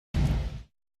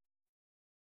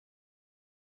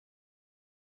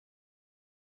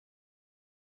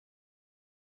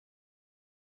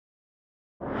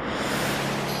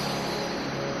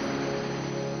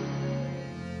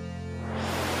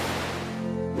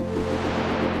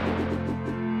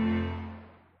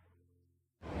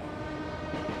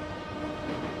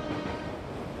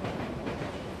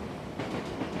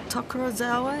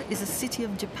Tokorozawa is a city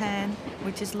of Japan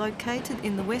which is located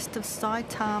in the west of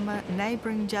Saitama,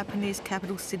 neighbouring Japanese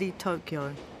capital city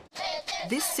Tokyo.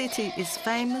 This city is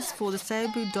famous for the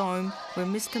Seibu Dome, where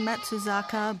Mr.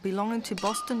 Matsuzaka, belonging to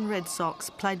Boston Red Sox,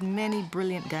 played many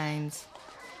brilliant games.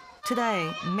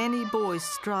 Today, many boys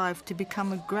strive to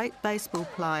become a great baseball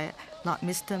player like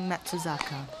Mr.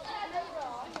 Matsuzaka.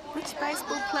 Which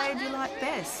baseball player do you like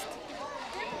best?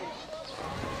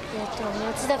 松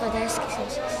坂大輔選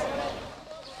手です。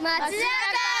松坂!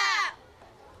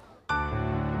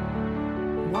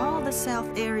 While the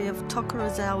south area of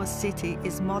Tokorozawa City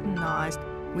is modernised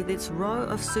with its row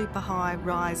of super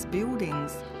high-rise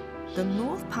buildings, the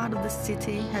north part of the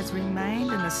city has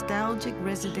remained a nostalgic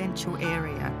residential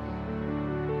area.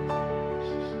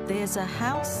 There's a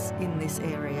house in this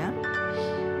area.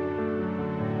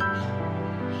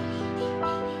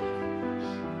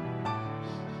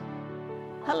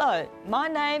 Hello, my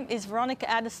name is Veronica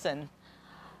Addison.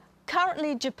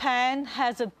 Currently, Japan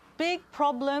has a big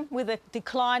problem with a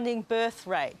declining birth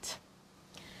rate.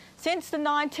 Since the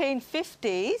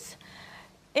 1950s,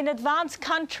 in advanced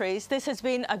countries, this has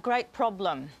been a great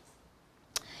problem.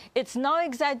 It's no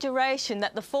exaggeration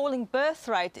that the falling birth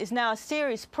rate is now a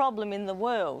serious problem in the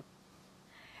world.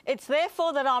 It's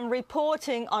therefore that I'm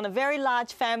reporting on a very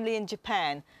large family in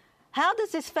Japan. How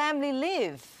does this family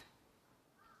live?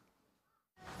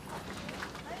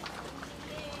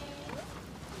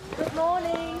 Good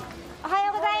morning. おは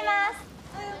ようございます。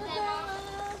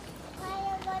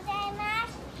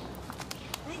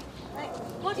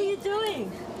What are you doing?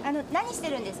 何し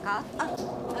てるんですか？朝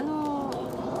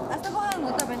ごはん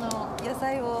のための野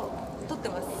菜を取って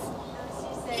ます。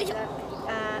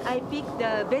I picked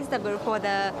the vegetable for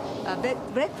the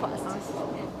breakfast.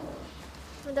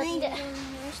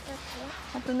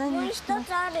 あと何？もう一つ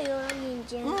あるよ、人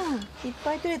参。いっ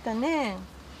ぱい取れたね。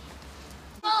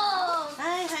は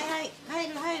いはいは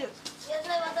い、入る。野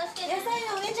菜渡して。野菜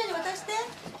のお姉ちゃんに渡して。はい。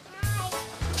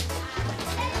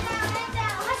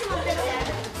お箸持ってる。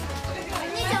お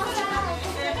兄ちゃんお箸持って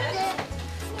る。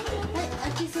はい、あ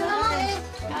きそう。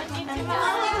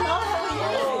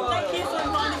Thank you for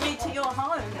inviting me to your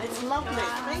home. It's lovely.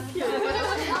 Thank you.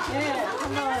 Yeah,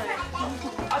 hello.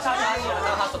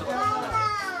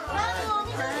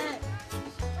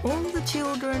 All the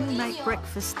children make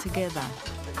breakfast together.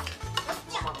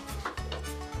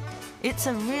 It's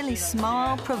a really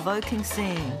smile-provoking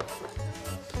scene.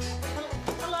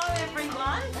 Hello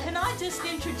everyone, can I just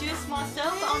introduce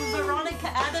myself? I'm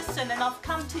Veronica Addison and I've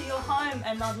come to your home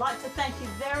and I'd like to thank you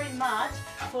very much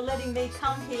for letting me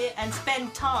come here and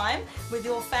spend time with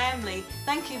your family.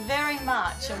 Thank you very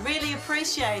much, I really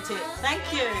appreciate it.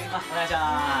 Thank you.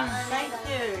 Thank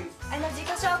you. 自己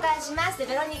紹介します。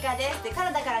ベロニカです。カ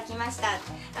ナダから来ました。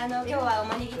今日はお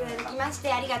招きいただきまし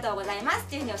てありがとうございますっ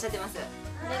ていうふうにおっしゃってます。Thank you.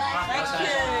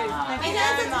 Thank you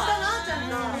very much.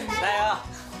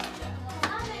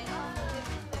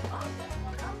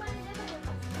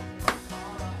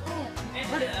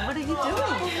 What are you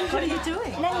doing? What are you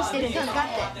doing? 何してるんですかっ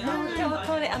て。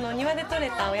庭で採れ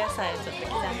たお野菜をちょっと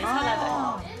刻んでサラダ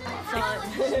に。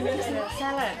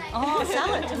Salad. Oh,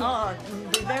 salad. Oh,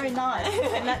 very nice.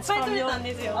 And that's from your.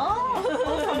 Oh,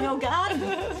 from your garden.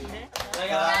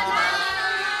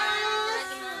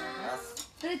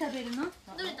 どれ食べるの？ど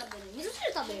れ食べる？味噌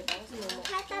汁食べれば？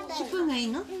スプーンがいい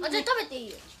の？あ、じゃあ食べていい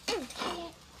よ。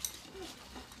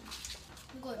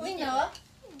みんなは？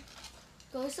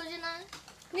美味しそうじゃない？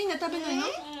みんな食べないの？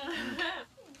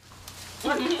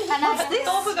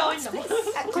豆腐が多いんだもん。こ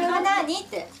れは何っ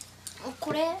て？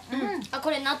これ？あ、こ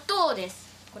れ納豆です。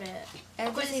これ。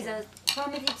これです。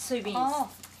fermented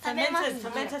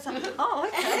soybeans。Fermented. Oh,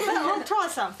 okay. I'll try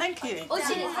some. Thank you. 美味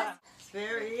しいです。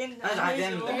Very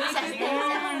unusual.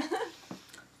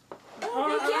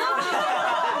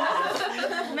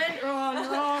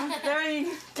 Very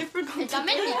different. ダ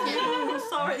メって言ってる。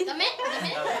 Sorry. ダメ？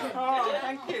 Oh,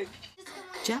 thank you.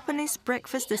 Japanese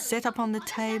breakfast is set up on the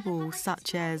table,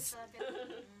 such as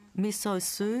miso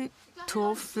soup,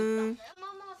 tofu,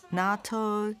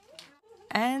 natto,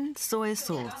 and soy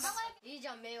sauce.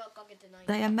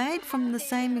 They are made from the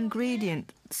same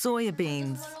ingredient, soya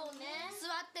beans.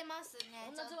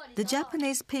 The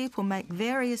Japanese people make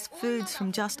various foods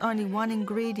from just only one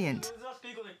ingredient.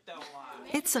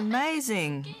 It's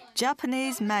amazing.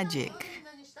 Japanese magic.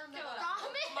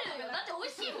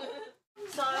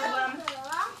 So,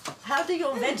 how do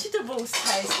your vegetables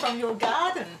taste from your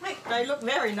garden? They look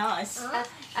very nice.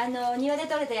 庭で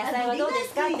採れた野菜はどうで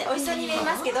すかって美味しそうに見え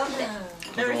ますけどって。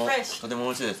Very fresh. とても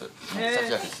美味しいです。シャキ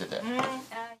シャキしてて。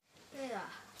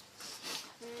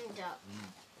じゃあ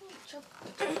ちょっと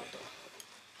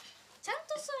ちゃんと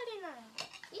座りなよ。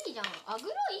いいじゃん。あぐ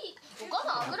らいい。お母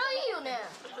さんあぐらいいよね。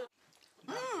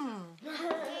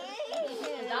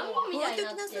団子みたいに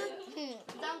なってる。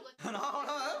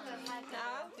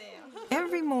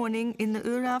Every morning in the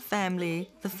Ura family,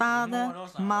 the father,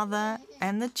 mother,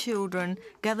 and the children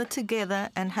gather together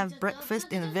and have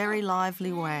breakfast in a very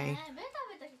lively way.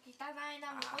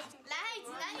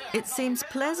 It seems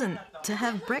pleasant to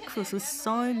have breakfast with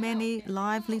so many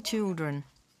lively children.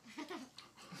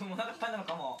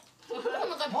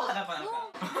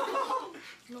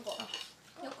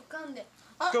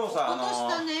 今日さ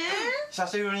久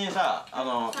しぶりにさ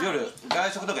夜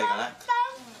外食とか行かない？ね、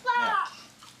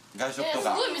外食と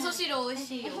か。すごい味噌汁美味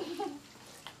しいよ。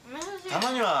た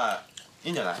まにはい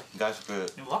いんじゃない？外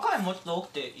食。わかめもっと多く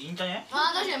ていいんじゃね？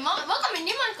あ、確かにわかめ2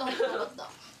枚しか入ってなかった。ね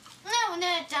えお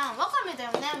姉ちゃん、わかめだ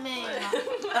よねメインは。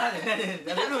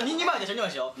でも2枚でしょ2枚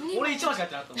でしょ。俺1枚しかやっ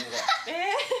てなかったもん。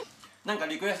なんか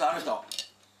リクエストある人？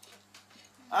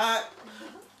は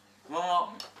い。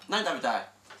もう何食べたい？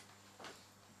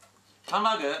ハン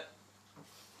バーグ？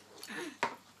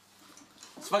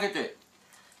スパゲッテ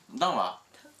ィ？ダンは？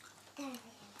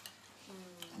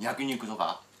焼肉と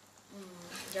か？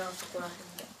じゃあそこら辺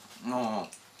で。もう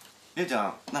ゆうちゃ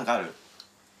んなんかある？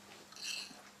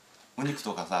お肉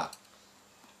とかさ、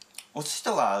お寿司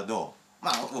とかどう？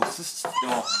まあお寿司って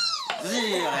も寿司い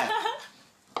いよね。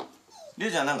ゆ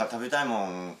うちゃんなんか食べたいも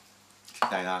ん聞き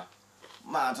たいな。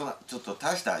まあそんなちょっと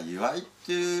大した祝いっ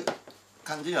ていう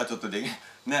感じにはちょっとできね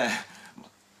え。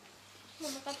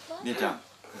ゆうちゃん、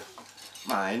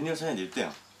まあ遠慮しないで言って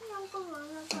よ。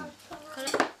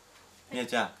ゆう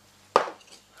ちゃん。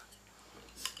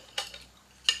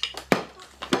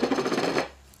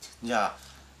じゃ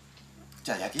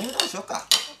あ焼き肉にしようか。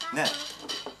ね。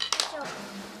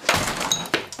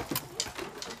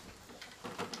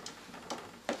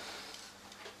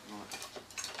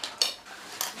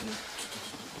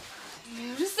う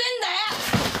るせえんだ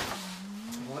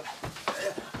よ。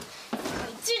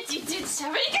いちいち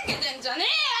喋りかけてんじゃねえ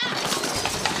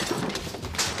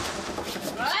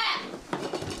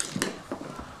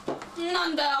よ。な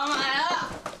んだよお前は。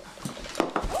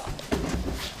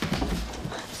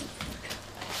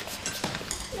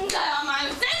なんだよお前う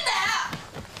るせえんだよ。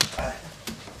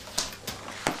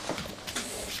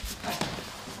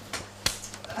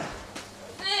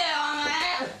ねえよお前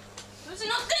調子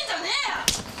乗ってんじゃねえよ。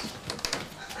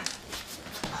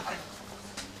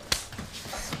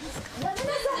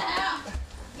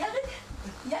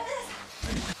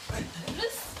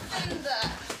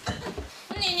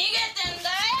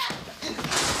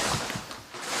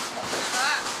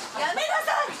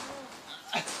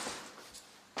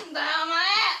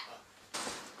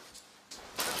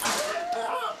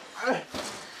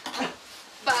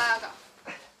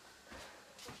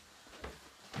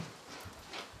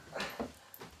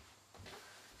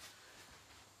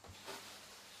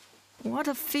What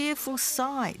a fearful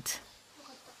sight!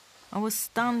 I was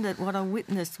stunned at what I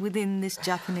witnessed within this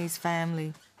Japanese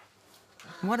family.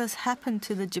 What has happened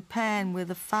to the Japan where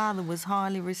the father was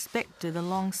highly respected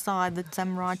alongside the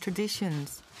samurai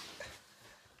traditions?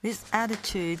 This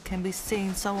attitude can be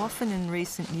seen so often in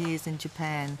recent years in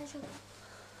Japan.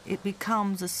 It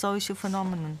becomes a social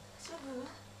phenomenon.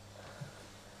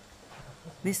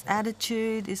 This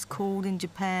attitude is called in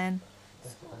Japan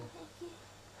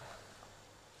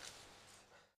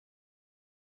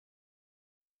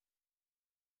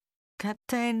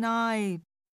katenai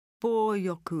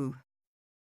boyoku.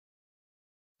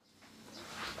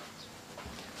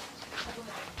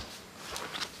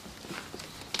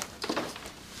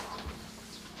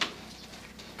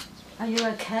 Are you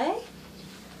okay?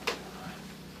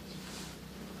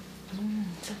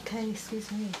 It's okay,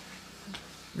 excuse me.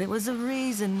 There was a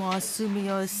reason why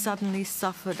Sumio suddenly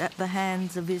suffered at the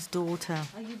hands of his daughter.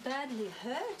 Are you badly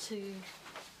hurt?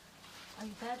 Are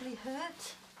you badly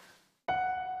hurt?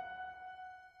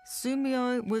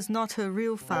 Sumio was not her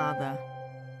real father.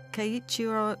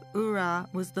 Keiichiro Ura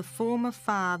was the former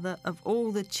father of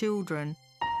all the children,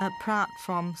 apart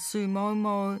from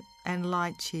Sumomo and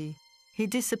Laichi. He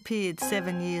disappeared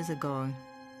 7 years ago.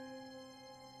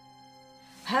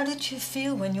 How did you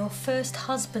feel when your first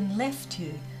husband left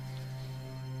you?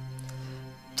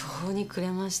 途方に暮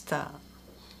れました。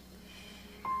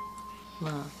ま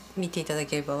あ見ていただ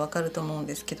ければわかると思うん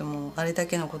ですけども、あれだ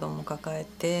けの子供を抱え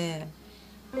て、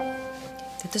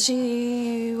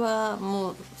私は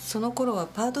もうその頃は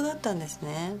パートだったんです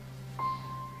ね。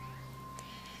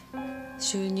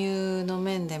収入の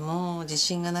面でも自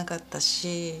信がなかった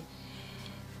し、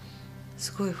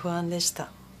すごい不安でした。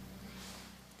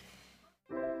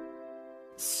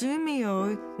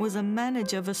Sumio was a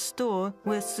manager of a store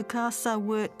where Tsukasa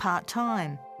worked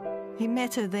part-time. He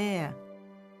met her there.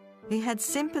 He had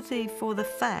sympathy for the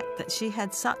fact that she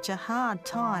had such a hard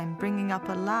time bringing up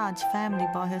a large family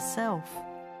by herself.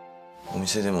 お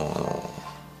店でも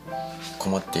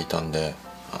困っていたんで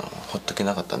ほっとけ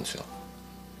なかったんですよ。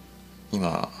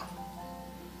今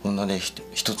女手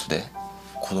一つで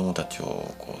子供たち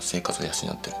をこう生活を養っ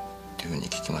てるっていうふうに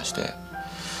聞きまして、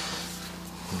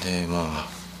で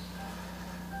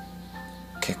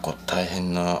結構大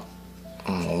変な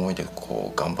思いで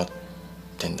こう頑張っ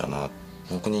てんだな、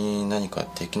僕に何か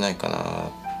できないかなっ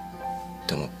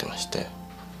て思ってまして、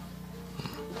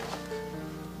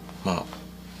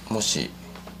もし、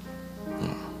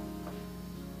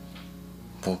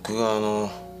僕が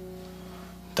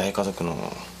大家族の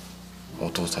お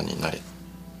父さんになれ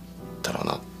たら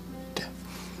なって。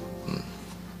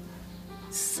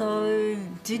So,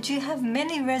 did you have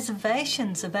many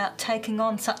reservations about taking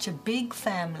on such a big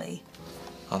family?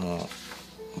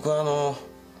 僕は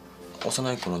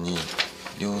幼い頃に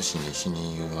両親に死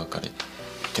に別れ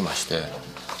てまして、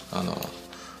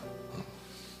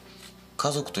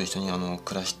家族と一緒に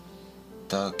暮らし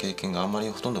た経験があんまり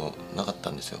ほとんどなかった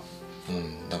んですよ。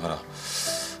だから、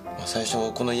最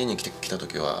初この家に来た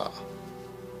時は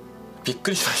びっく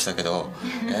りしましたけど、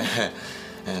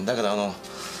だけど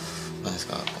何です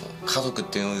か、家族っ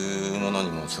ていうものに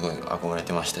もすごい憧れ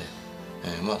てまして、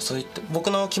そういった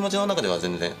僕の気持ちの中では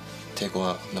全然抵抗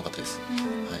はなかったです。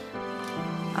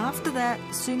After that,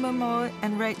 Sumomo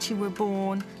and Reichi were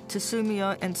born to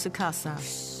Sumio and Tsukasa.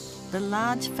 The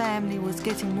large family was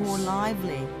getting more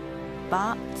lively,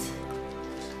 but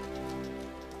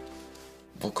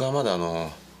僕はまだ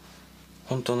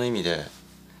本当の意味で、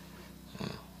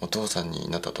お父さんに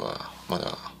なったとはま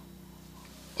だ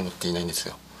思っていないんです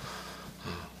よ。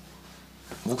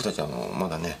僕たちはま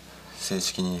だね正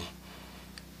式に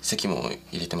籍も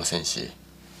入れてませんし、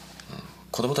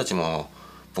子供たちも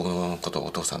僕のことを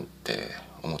お父さんって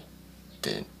思っ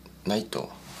てないと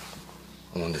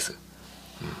思うんです。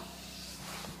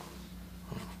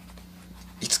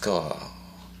いつかは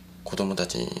子供た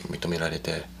ちに認められ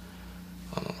て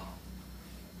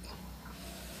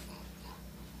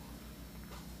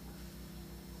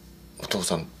お父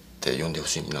さんって呼んでほ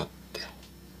しいなって、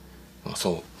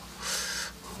そ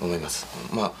う思います。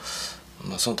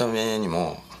そのために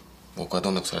も僕は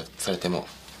どんなことされても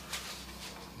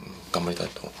頑張りたい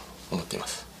と思っていま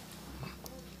す。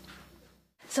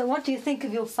So what do you think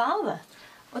of your father?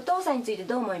 お父さんについて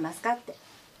どう思いますかって。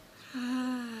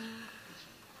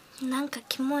なんか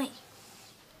キモい。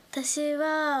私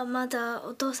はまだ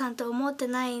お父さんと思って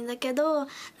ないんだけど、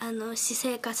私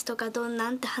生活とかどん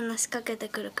なんって話しかけて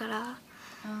くるから、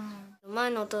前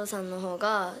のお父さんの方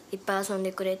がいっぱい遊ん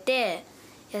でくれて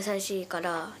優しいか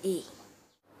らいい。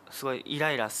すごいイ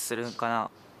ライラするか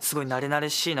な。すごい慣れ慣れ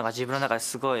しいのが自分の中で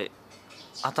すごい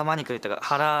頭にくるというか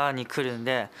腹にくるん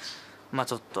で、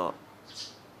ちょっと。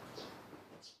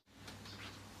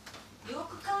よ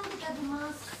く噛んで食べ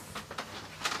ます。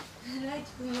ライ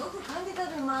チ君よく噛んで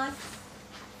食べます。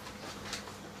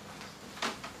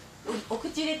お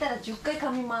口入れたら10回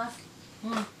噛みます。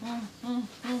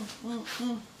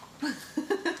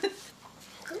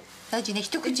ライチね、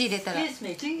一口入れたら。Excuse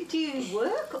me, do you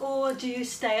work or do you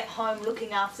stay at home looking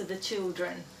after the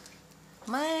children?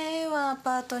 前はア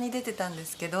パートに出てたんで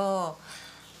すけど、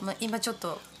今ちょっ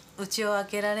と家を開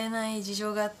けられない事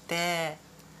情があって、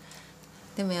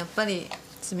でもやっぱり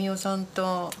澄夫さん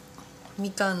と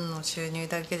みかんの収入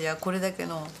だけではこれだけ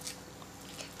の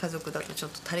家族だとちょ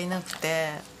っと足りなく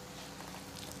て、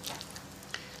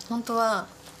本当は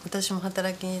私も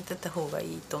働きに出た方が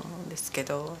いいと思うんですけ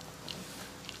ど、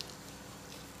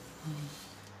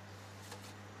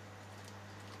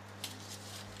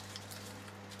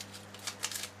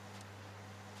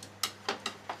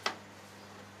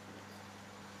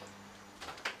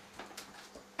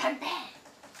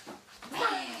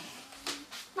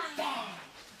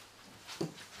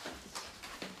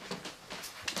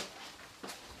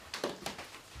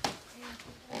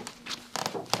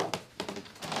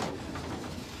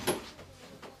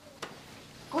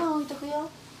ご飯置いとくよ。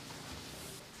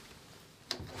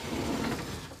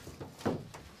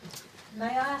May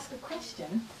I ask a question?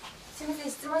 すみませ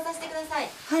ん、質問させてください。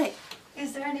はい。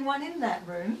Is there anyone in that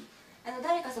room?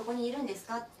 誰かそこにいるんです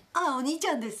かって。あ、お兄ち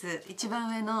ゃんです。一番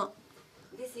上の。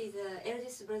This is the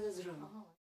eldest brother's room.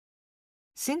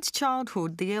 Since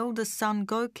childhood, the eldest son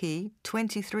Goki,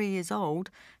 23 years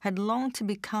old, had longed to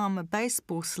become a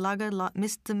baseball slugger like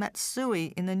Mr.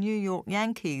 Matsui in the New York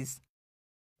Yankees.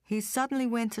 He suddenly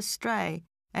went astray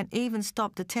and even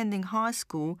stopped attending high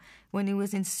school when he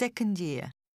was in second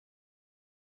year.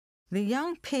 The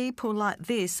young people like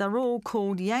this are all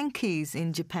called Yankees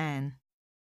in Japan.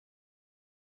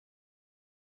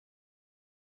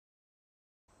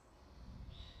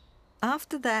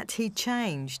 After that, he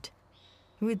changed.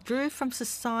 He withdrew from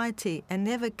society and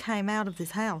never came out of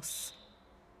his house.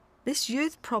 This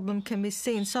youth problem can be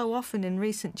seen so often in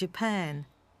recent Japan.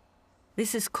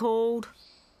 This is called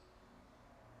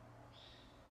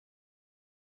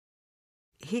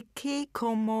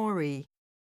hikikomori.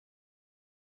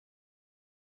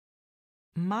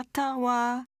 Mata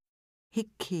wa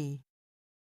hiki.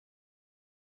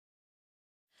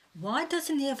 Why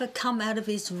doesn't he ever come out of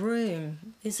his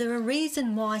room? Is there a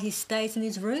reason why he stays in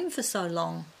his room for so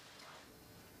long?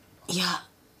 いや、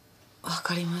わ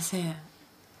かりません。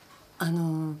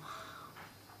何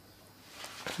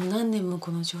年も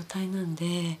この状態なん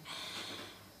で、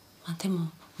で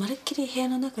もまるっきり部屋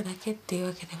の中だけっていう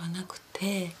わけではなく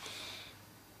て、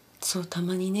そうた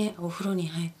まにねお風呂に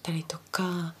入ったりとか、い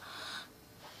や、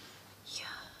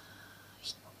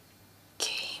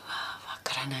原因はわ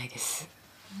からないです。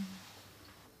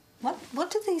What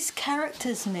do these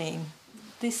characters mean?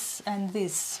 This and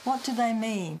this. What do they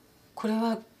mean? これ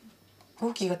はゴ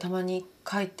ーキがたまに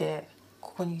書いて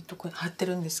ここに貼って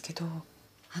るんですけど、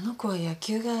あの子は野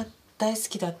球が大好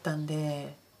きだったん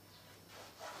で、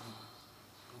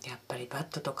やっぱりバッ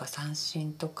トとか三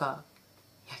振とか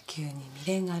野球に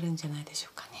未練があるんじゃないでしょ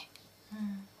うかね。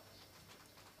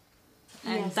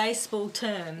And baseball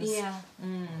terms. Yeah.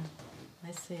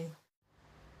 I see.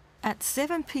 At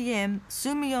 7 p.m,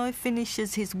 Sumio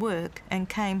finishes his work and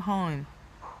came home.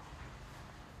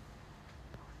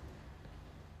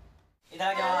 いた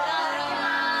だきます。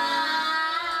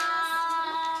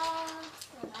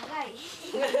長い。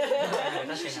確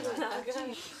かに長い。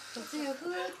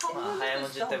早いも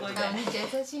ん絶対無理だ。めっちゃ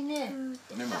優しいね。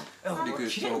メモリク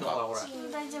取ろうか。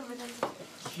大丈夫大丈夫。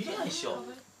切れないっしょ。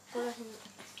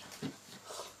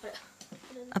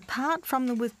Apart from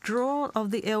the withdrawal of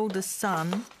the eldest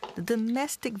son, the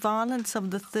domestic violence of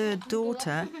the third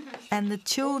daughter, and the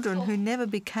children who never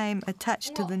became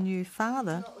attached to the new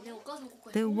father,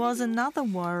 there was another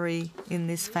worry in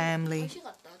this family.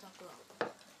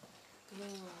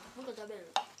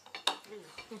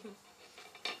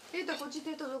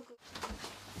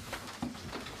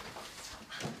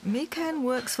 Mikan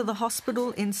works for the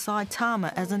hospital in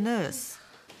Saitama as a nurse.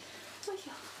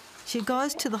 She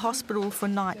goes to the hospital for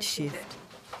night shift.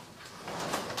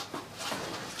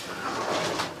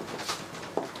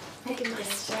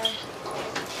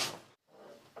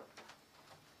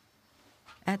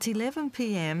 At 11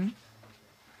 p.m,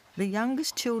 the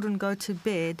youngest children go to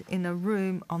bed in a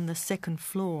room on the second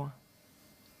floor.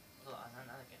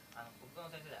 僕の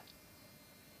先生だよ。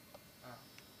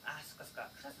あ、そっかそっか。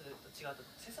クラスと違うと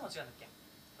先生も違うんだっけ？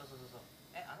そう。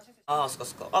あの先生。あ、そっか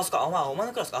そっか。あ、そっか。お前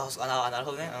のクラスか。あ、そっか。なる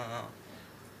ほどね。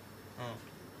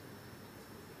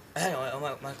お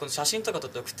前この写真とか撮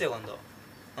って送ってよ今度。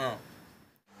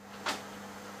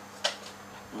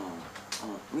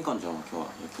みかんちゃんは今日は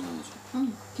夜勤なんでしょ？今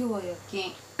日は夜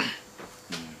勤。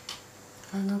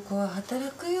あの子は働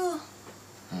くよ。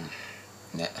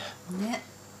ね。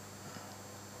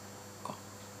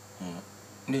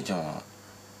れいちゃんは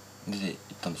出て行っ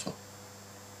たんでしょ？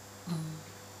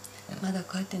まだ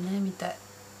帰ってないみたい。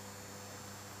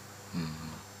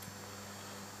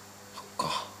そっ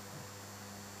か。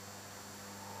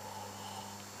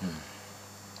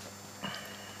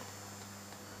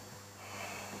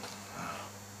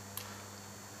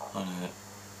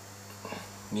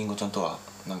りんごちゃんとは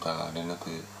なんか連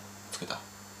絡つけた？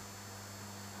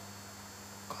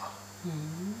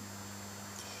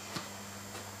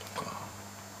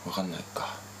わかんない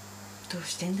か。どう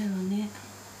してんだろうね。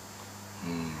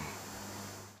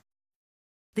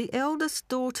The eldest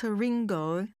daughter,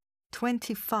 Ringo,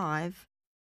 25,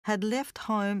 had left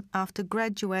home after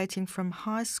graduating from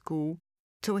high school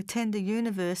to attend a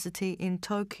university in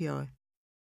Tokyo.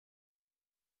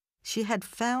 She had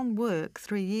found work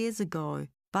 3 years ago,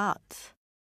 but...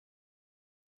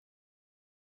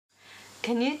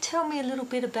 Can you tell me a little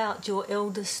bit about your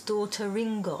eldest daughter,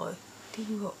 Ringo?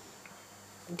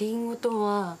 リンゴと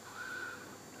は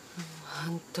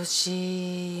半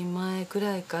年前く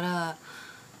らいから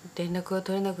連絡が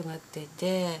取れなくなってい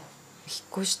て、引っ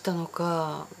越したの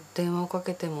か電話をか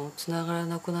けても繋がら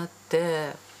なくなっ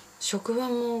て、職場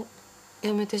も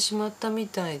辞めてしまったみ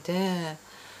たいで、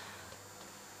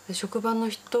職場の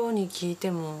人に聞い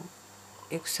ても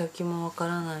行く先もわか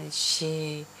らない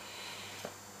し、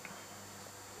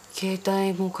携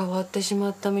帯も変わってしま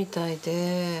ったみたい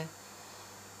で。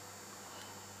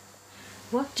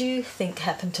What do you think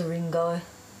happened to Ringo?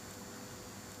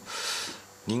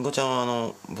 りんごちゃん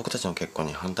は僕たちの結婚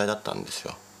に反対だったんです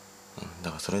よ。だ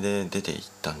からそれで出て行っ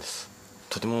たんです。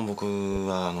とても僕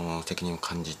は責任を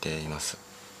感じています。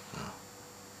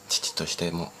父とし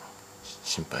ても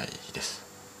心配です。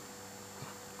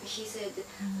He said,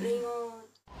 Ringo.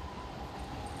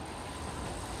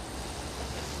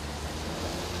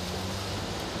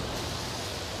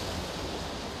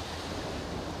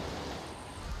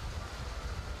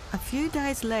 A few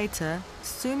days later,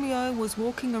 Sumio was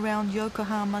walking around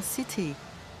Yokohama City.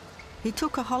 He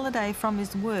took a holiday from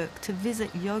his work to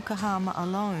visit Yokohama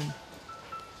alone.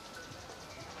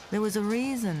 There was a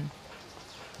reason.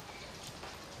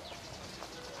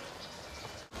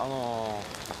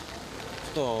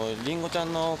 ちょっとりんごちゃ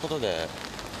んのことで、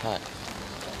はい。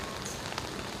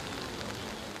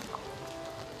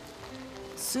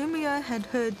Sumio had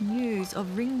heard news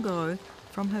of Ringo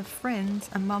from her friends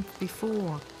a month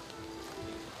before.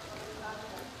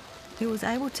 He was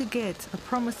able to get a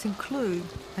promising clue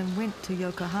and went to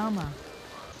Yokohama.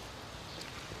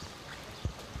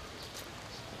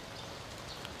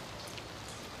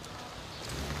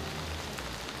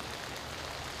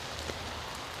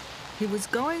 He was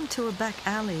going to a back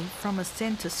alley from a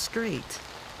center street.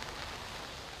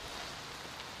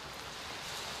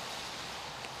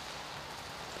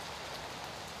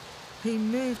 He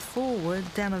moved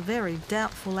forward down a very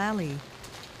doubtful alley.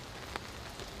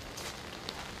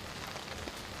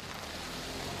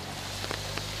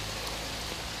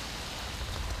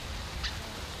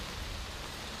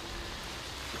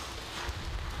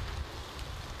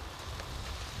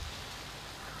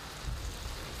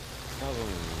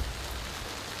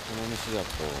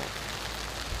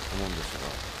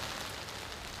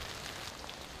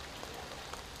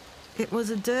 It was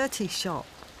a dirty shop.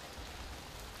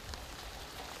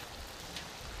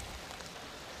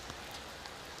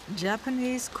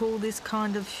 Japanese call this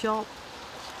kind of shop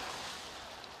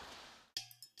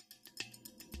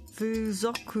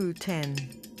Fuzokuten.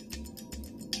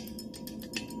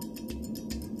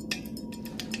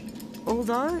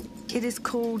 Although it is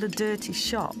called a dirty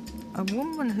shop, a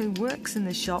woman who works in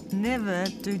the shop never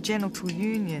do genital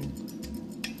union.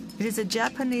 It is a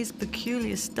Japanese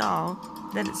peculiar style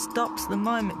that it stops the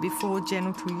moment before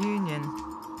genital union.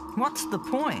 What's the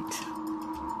point?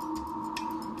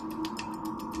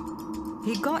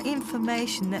 He got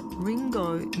information that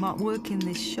Ringo might work in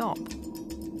this shop.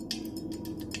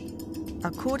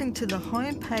 According to the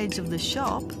homepage of the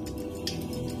shop,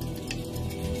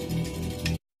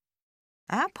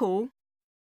 Apple?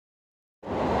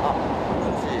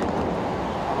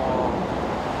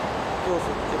 今日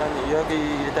そちらに予約入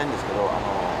れたいんですけど、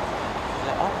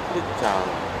アップルちゃんって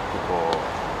い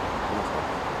ますか？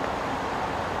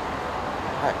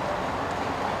はい。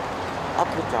アッ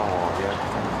プルちゃんを予約し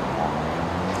たんですけども、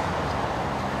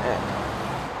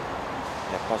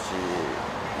やっぱし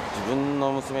自分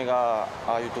の娘が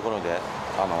ああいうところで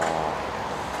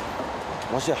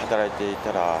もし働いてい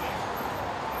たら、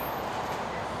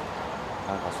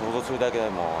なんか想像するだけで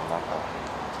もなんか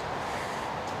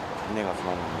胸が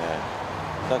詰まるんで。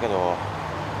だけど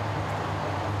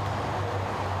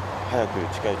早く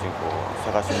近いうちに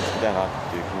探しに行きたいなっ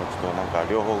ていう気持ちとなんか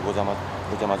両方ごちゃ混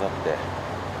ざって、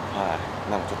は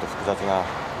い、なんかちょっと複雑な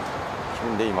気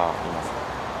分で今います。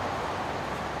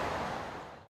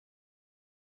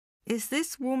Is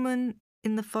this woman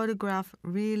in the photograph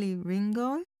really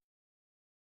Ringo?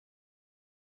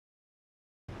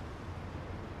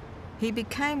 He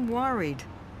became worried,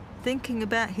 thinking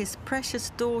about his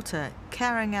precious daughter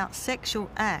carrying out sexual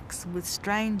acts with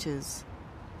strangers.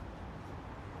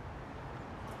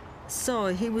 So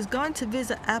he was going to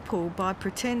visit Apple by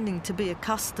pretending to be a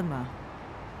customer.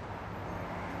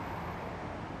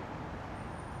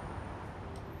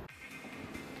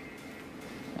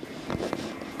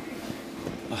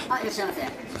 Ah, いらっしゃいませ。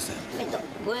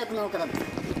ご予約の方ですか？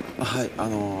はい、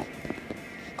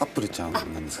アップルちゃんな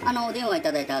んですか？お電話い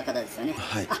ただいた方ですよね。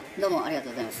はい。どうもありがと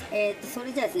うございます。そ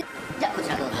れじゃあですね、じゃあこち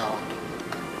らどうぞ。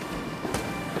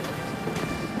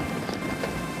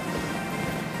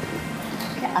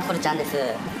アップルちゃんです。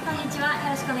こんにちは、よ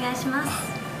ろしくお願いします。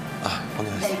お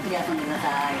願いします。ゆっくり遊んでくだ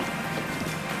さい。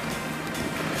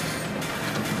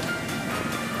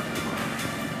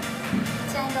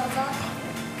こちらにどうぞ。は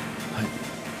い。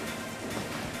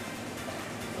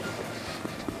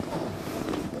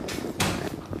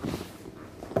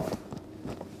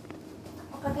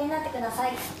おかけになってくださ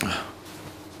い。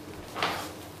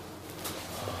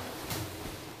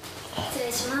失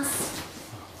礼します。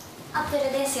アップル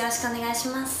です。よろしくお願いし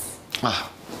ます。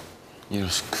よろ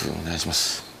しくお願いしま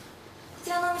す。こち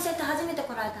らのお店って初めて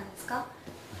来られたんですか？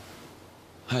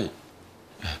はい。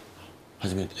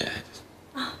初めてです。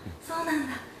そうなん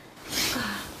だ。そっか。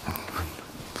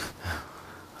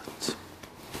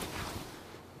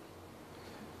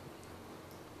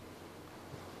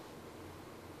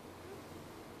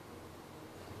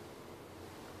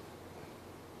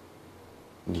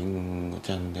りんご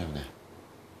ちゃんだよね。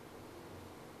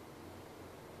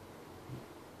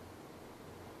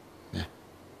ね。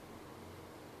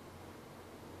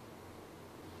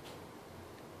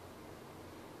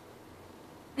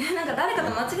なんか誰かと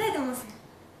間違えてます。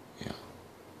いや、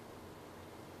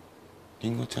り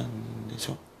んごちゃんでし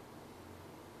ょ。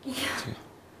いや、違う。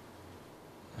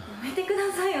やめてく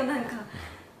ださいよ、なんか。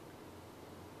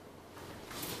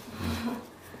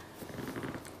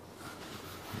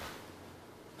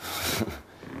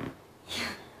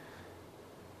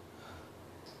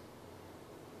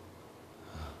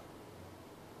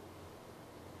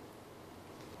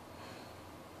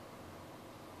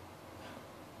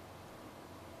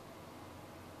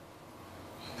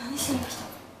何しに来た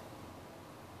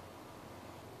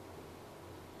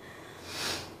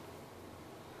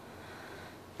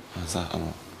の？さ、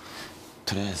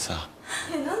とりあえずさ。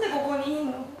なんでここにいん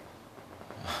の？なんで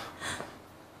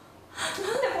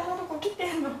こんなとこ来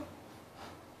てんの？帰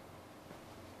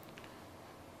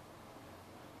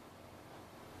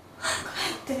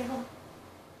ってよ。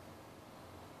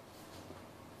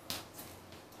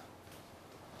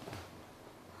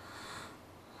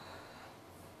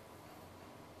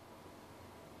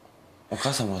お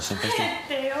母さんも心配して。帰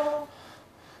ってよ。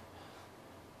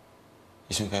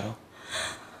一緒に帰ろう。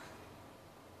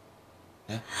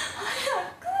ね。早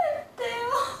く帰ってよ。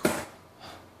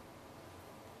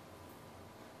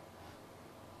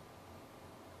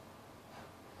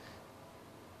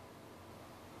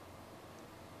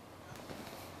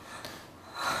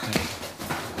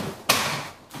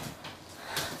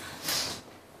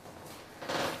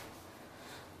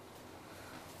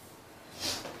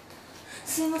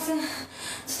すいません、ちょっ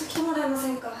と来てもらえま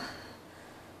せんか？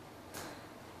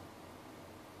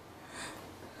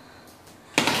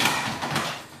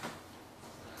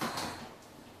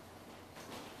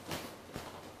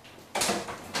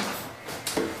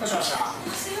どうしました？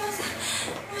すいません、も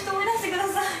う一度追い出してくだ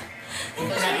さい。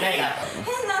何があったの？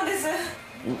変なんです。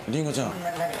りんごちゃん。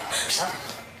何がした？い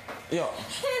や。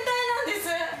変態なんです。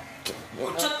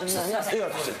ちょっとすいません。いや、違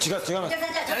います。ごめん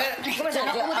なさい。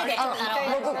表で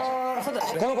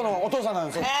この子のお父さんなん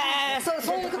ですよ。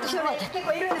そういうことしても結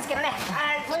構いるんですけどね。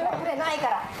そういうわけないか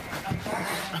ら。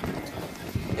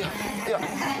いや、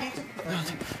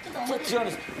それ違うん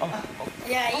です。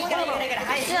いや、いいから。は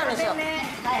い、そうなんですよ。はい。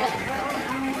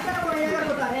他の子の嫌がる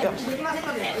ことはね、できません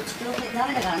のでね。うちダ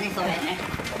メだからね、そうね。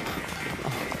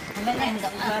ごめんね。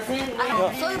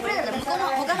そういうプレゼント向こうの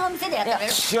他のお店でやってくれ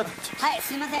る。違う。はい、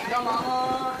すいません。どうも。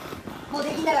もう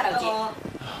できんだからうち。は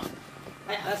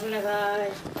い、おやすみなさ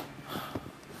い。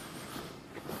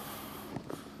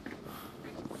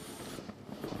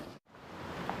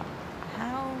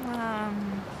How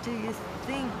do you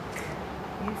think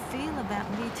you feel about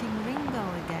meeting Ringo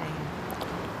again?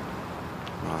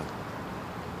 まあ、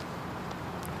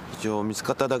一応見つ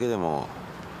かっただけでも、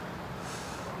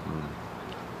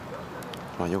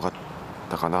まあ良かっ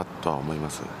たかなとは思いま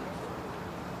す。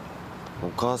お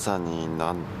母さんに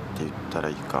何て言ったら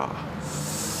いいか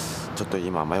ちょっと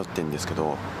今迷ってるんですけ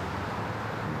ど、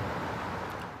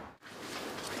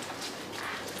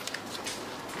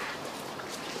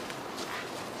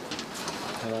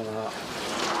ただいま。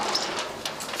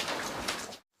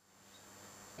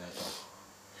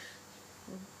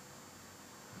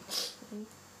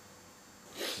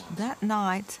That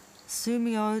night,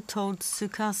 Sumio told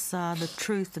Tsukasa the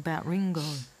truth about Ringo.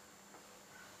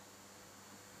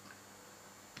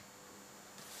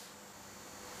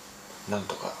 なん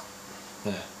とか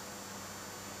ね、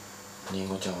りん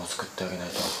ごちゃんを救ってあげない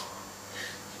と。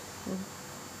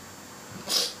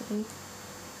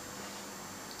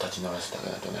立ち直らせてあ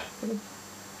げないとね。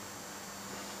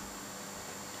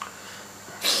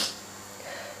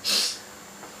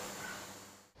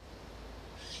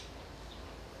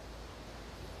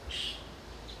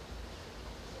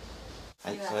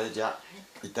はい、それじゃあ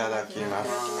いただきます。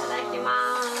いただき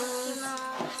ます。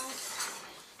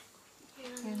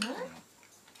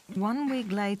One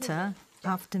week later,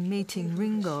 after meeting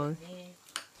Ringo,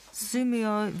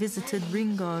 Sumio visited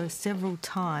Ringo several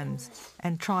times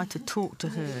and tried to talk to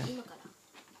her,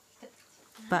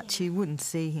 but she wouldn't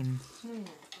see him.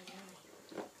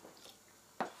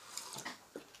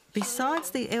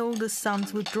 Besides the eldest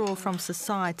son's withdrawal from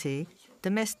society,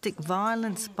 domestic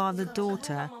violence by the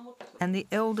daughter, and the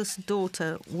eldest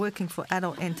daughter working for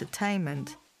adult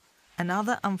entertainment,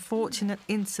 another unfortunate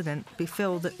incident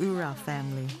befell the Ura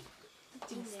family.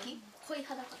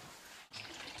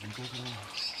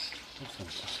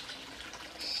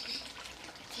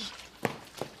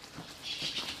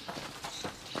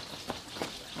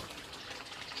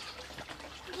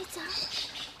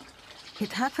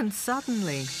 It happened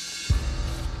suddenly.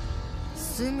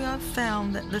 Sumio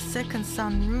found that the second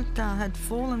son, Ruta, had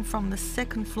fallen from the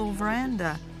second floor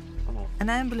veranda.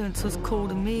 An ambulance was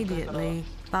called immediately,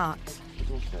 but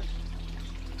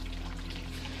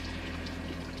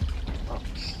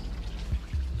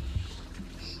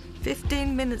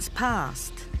 15 minutes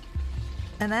passed.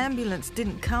 An ambulance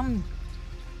didn't come.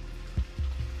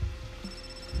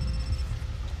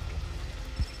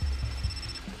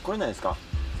 Goないですか？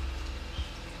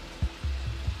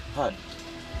はい。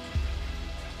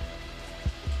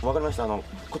わかりました。こ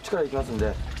っちから行きますんで、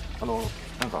な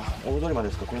んか大通りまで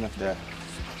しか来れなくて、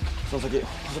その先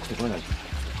細くて来れない。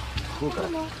来るから。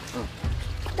うん。こ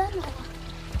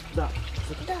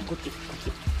っち。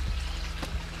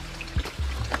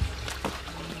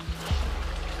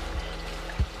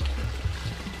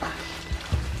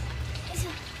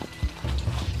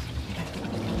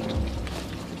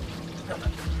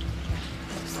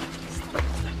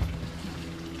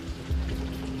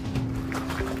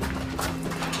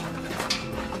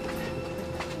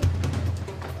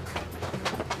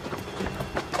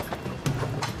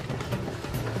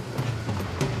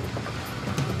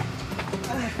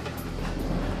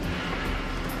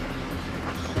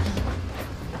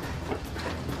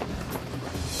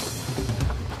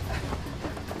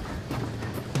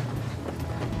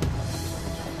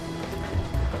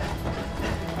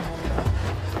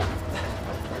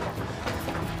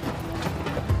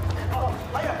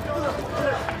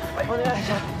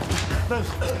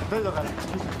大丈夫かね。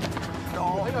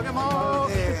はい、開けま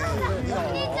す。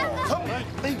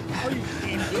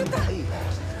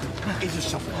よい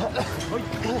しょ。はい。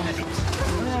お願いし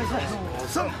ま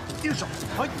す。よいしょ。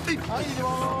はい。はい、入れま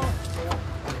す。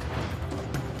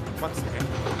待つね。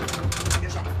よ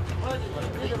いしょ。はい。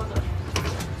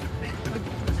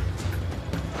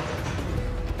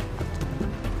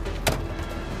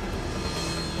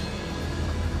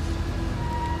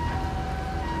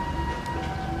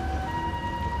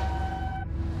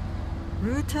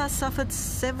Ruta suffered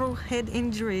several head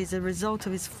injuries as a result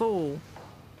of his fall.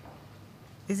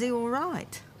 Is he all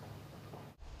right?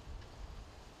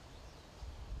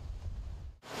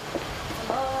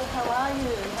 Hello, how are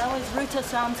you? How is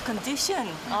Ruta-san's condition?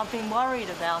 I've been worried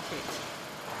about it.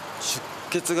 出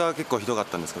血が結構ひどかっ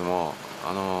たんですけども、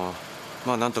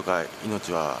まあなんとか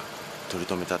命は取り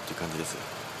留めたっていう感じです。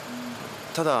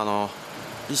ただ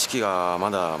意識がま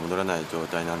だ戻らない状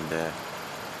態なんで、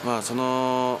まあそ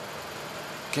の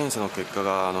検査の結果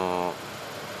が2、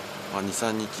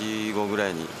3日後ぐら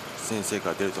いに先生か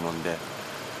ら出ると思うんで、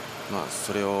まあ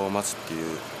それを待つってい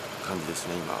う感じです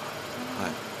ね今。はい。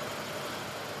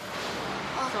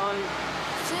そ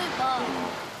ういえば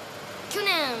去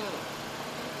年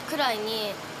くらい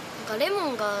になんかレ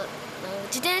モンが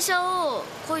自転車を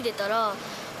漕いでたらなんか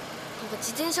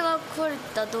自転車が壊れ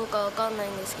たどうかわかんない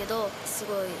んですけど、す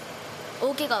ごい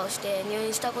大怪我をして入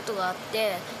院したことがあっ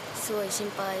て、すごい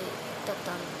心配だっ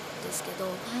たんですけど。は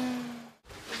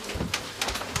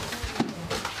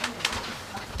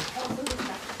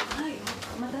い、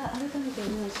また改めてお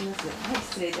願いします。はい、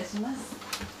失礼いたします。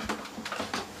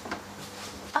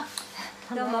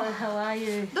どうも。How are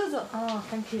you? どうぞ。Oh,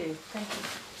 thank you. Thank you.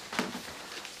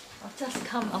 I've just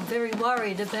come. I'm very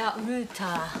worried about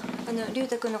Ruta. 龍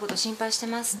太くんのこと心配して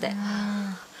ますって。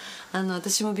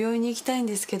私も病院に行きたいん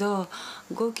ですけど、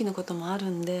号機のこともある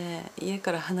んで家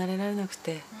から離れられなく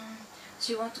て。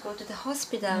She wants to go to the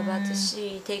hospital, but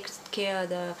she takes care of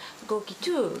the Goki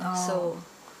too, so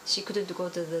she couldn't go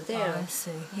to the there. I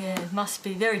see. Yeah, it must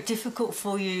be very difficult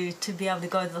for you to be able to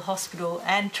go to the hospital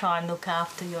and try and look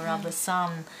after your other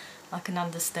son. I can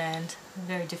understand. A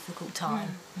very difficult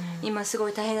time. 今すご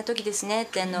い大変な時ですねっ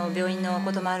て病院の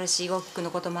こともあるし、ゴキ君の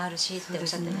こともあるしっておっ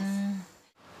しゃってます。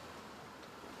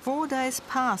4 days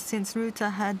passed since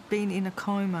Ruta had been in a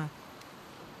coma.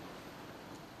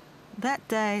 That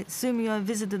day, Sumio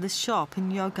visited the shop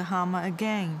in Yokohama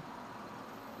again.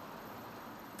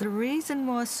 The reason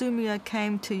why Sumio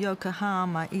came to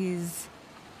Yokohama is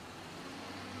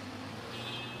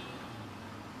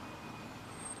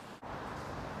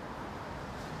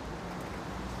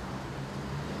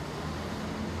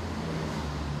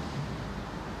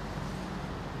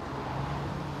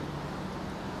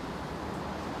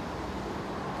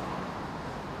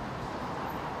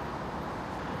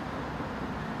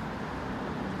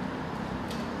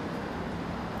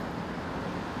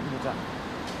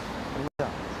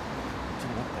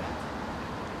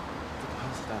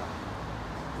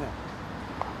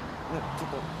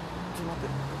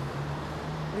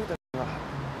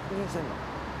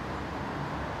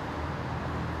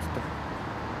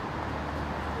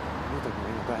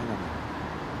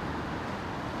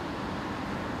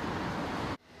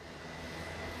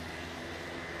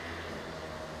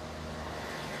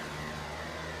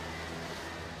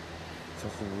久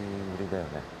しぶりだよね。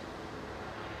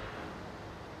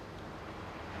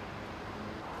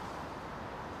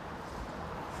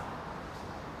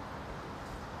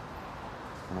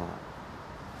まあ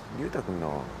龍太君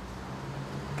の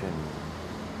件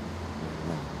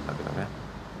なんだけどね、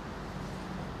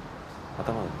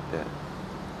頭打って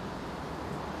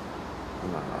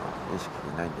今意識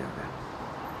ないんだよね。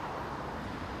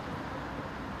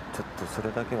ちょっとそれ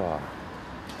だけは、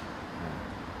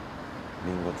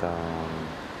りんごちゃんに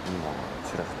も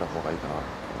知らせた方がいいかなと思っ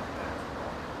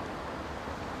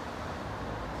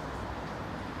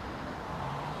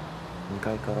て。2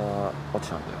階から落ち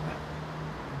たんだよね。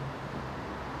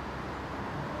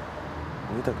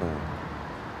ゆうたくんよ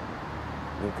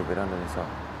くベランダでさ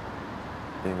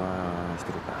電話し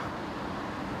てるか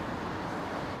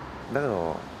ら。だけ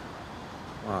ど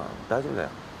まあ大丈夫だよ。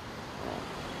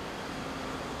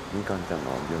みかんちゃん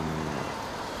の病院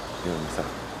にさい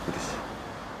るし、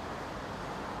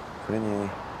それに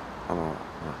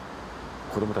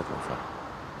子供たちもさ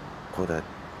交代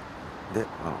で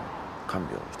看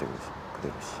病してくれ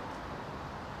るし。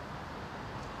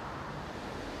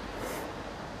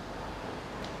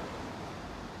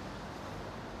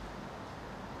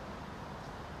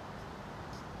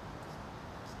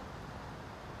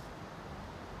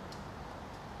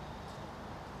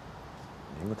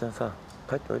りんごちゃんさ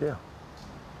帰っておいでよ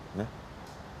ね。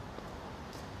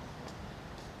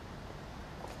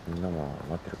みんなも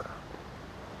待ってるから。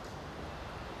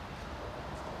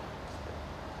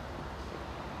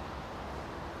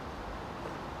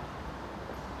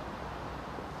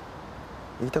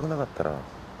言いたくなかったら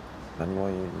何も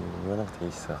言わなくてい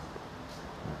いしさ、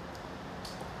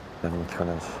何も聞か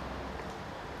ないし。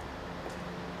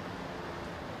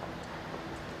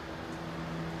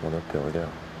戻っておいでよ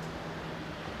ね。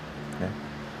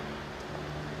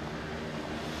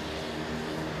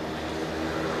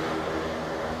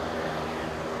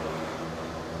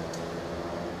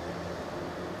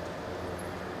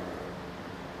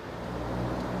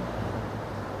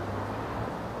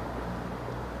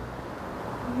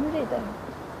無理だよ。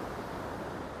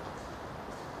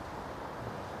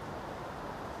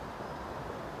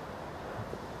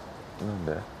なん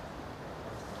で？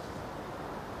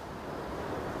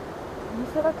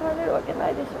今更帰れるわけな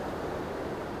いでしょ。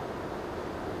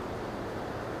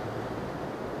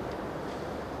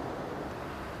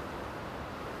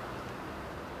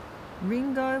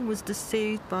Ringo was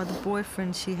deceived by the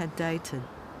boyfriend she had dated.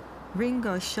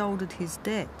 Ringo shouldered his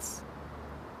debts.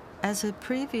 As her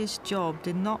previous job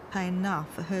did not pay enough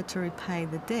for her to repay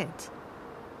the debt,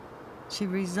 she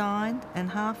resigned and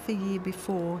half a year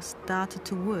before started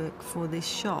to work for this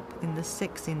shop in the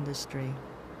sex industry.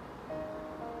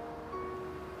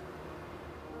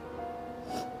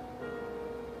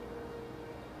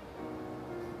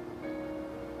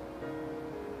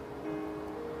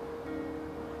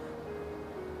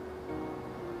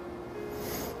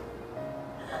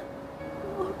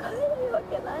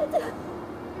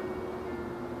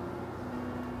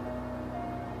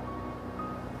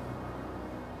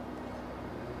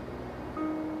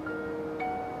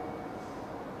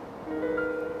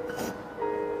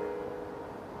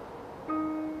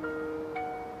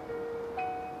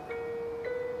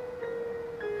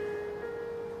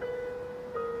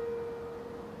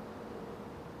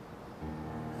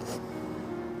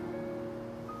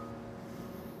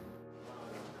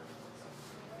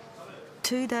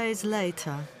 Two days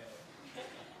later,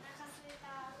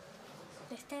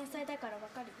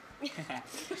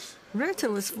 Ruta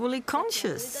was fully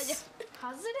conscious.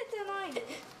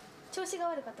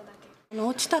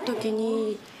 落ちた時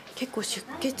に結構出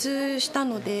血した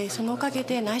ので、そのおかげ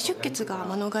で内出血が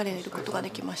免れることがで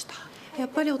きました。やっ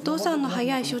ぱりお父さんの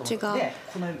早い処置が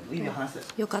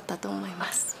良かったと思いま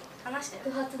す。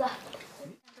不発だ。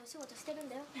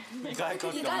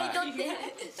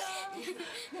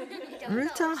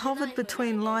Ruta hovered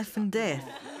between life and death.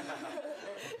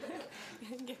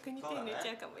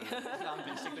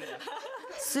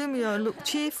 Sumio looked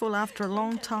cheerful after a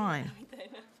long time.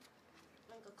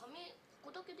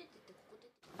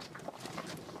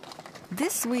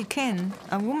 This weekend,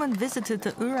 a woman visited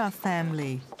the Ura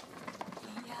family.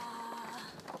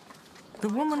 The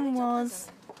woman was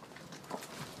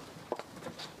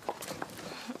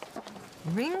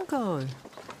Ringo.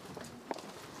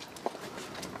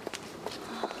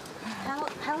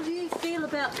 How do you feel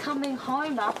about coming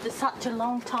home after such a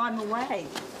long time away?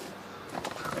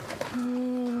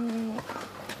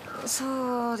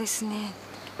 そうですね。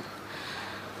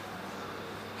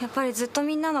やっぱりずっと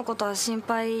みんなのことは心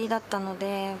配だったの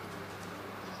で、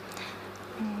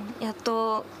やっ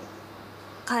と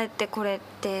帰ってこれ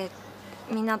て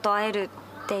みんなと会える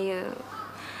っていう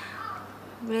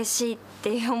嬉しいっ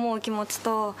ていう思う気持ち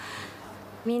と、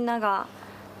みんなが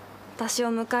私を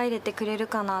迎え入れてくれる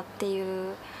かなって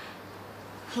いう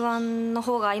不安の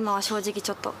方が今は正直ち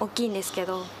ょっと大きいんですけ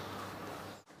ど。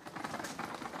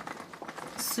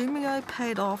Sumio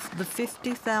paid off the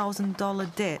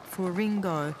 $50,000 debt for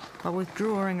Ringo by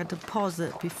withdrawing a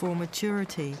deposit before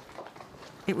maturity.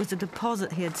 It was a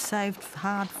deposit he had saved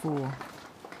hard for.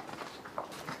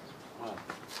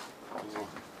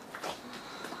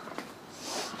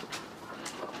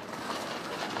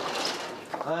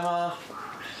 ただいま。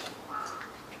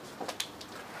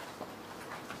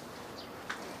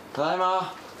ただい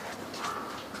ま。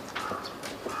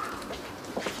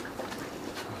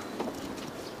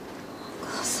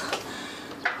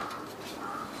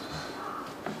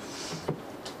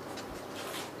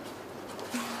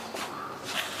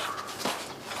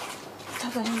た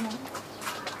だいま。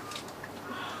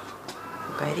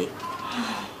おかえり。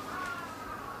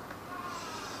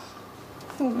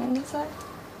ごめんなさい。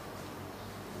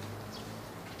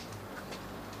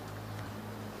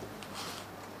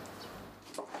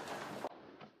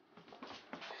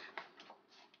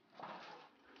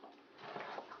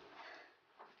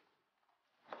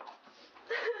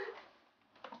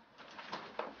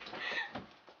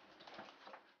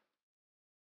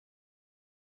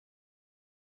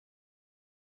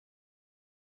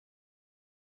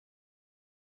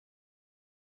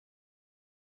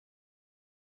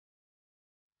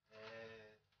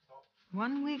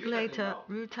1 week later,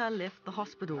 Ruta left the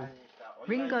hospital.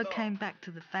 Ringo came back to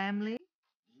the family.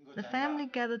 The family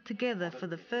gathered together for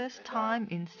the first time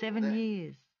in 7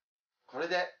 years. これ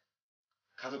で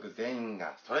家族全員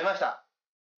が揃いました。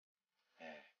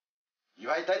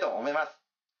祝いたいと思います。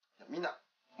みんな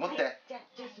持って。じゃあ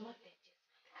ジュース持って。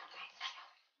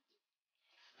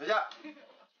それじゃあ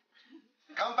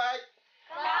乾杯。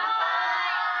乾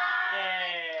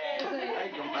杯。は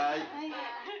い、乾杯。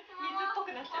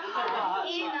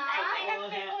いいな。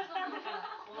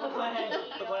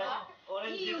これオレ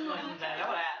ンジジュースのんじゃないの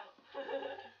これ。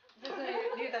じゃあそれ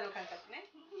リュウタの感覚ね。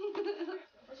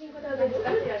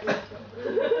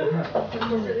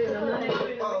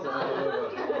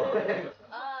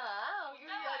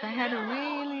They had a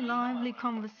really lively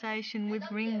conversation with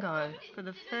Ringo for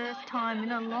the first time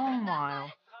in a long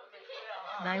while.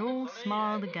 They all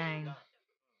smiled again.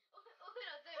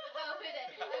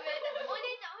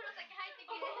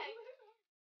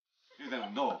 ゆうたく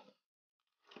んどう？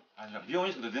味が病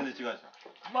院食と全然違うでしょ。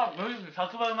まあ病院食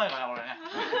100倍うまいかなこれね。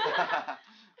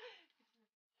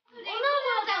女の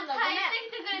子ちゃん帰って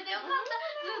きてくれてよかった。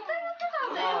ずっと言ってた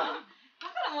んだよ。だ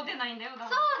からモテないんだよ。そう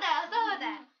だよそうだ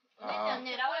よ。お姉ちゃん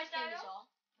ね、ラブしてるでしょ。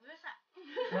うるさい。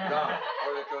なあ、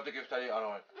俺強敵2人現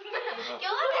れた。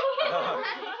強敵。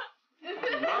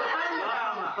何の笑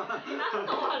い？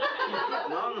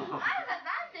何の？あんた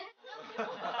なんで？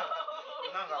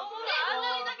なんか。あん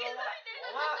なにだけ咲いてるの。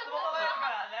お前スマホがやるか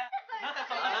らね。なんか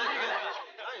その話が。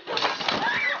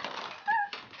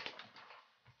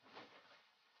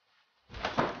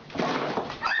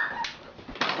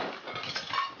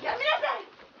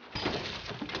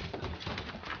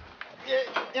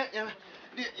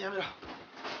やめろ。お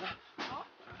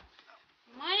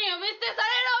前に呼び捨てされ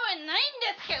る覚えないんで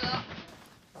すけど。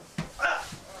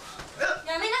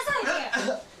やめなさいね。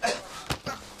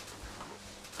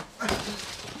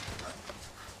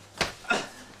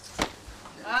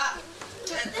あ、ち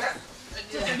ょ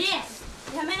っとリエ、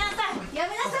やめなさい。や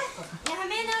めなさい。や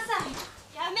めなさい。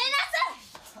やめなさい。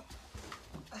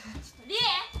ちょっとリエ。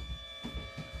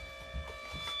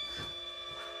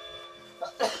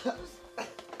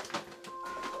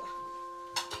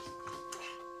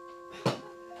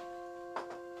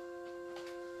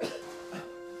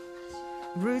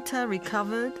Ruta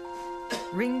recovered.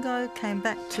 Ringo came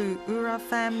back to Ura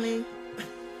family,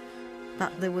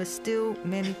 but there were still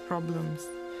many problems.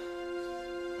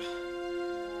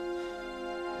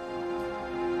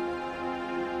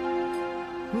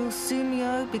 Will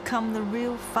Sumio become the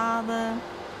real father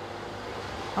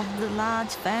of the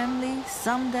large family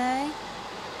someday?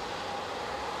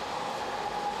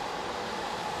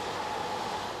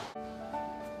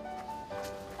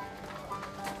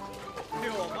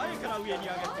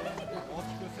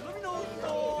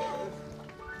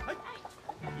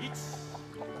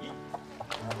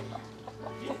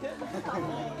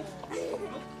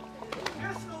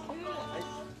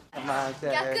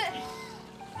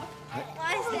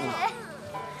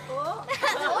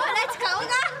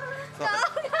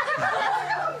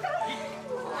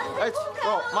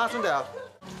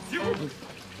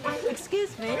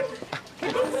 Excuse me, can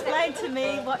you explain to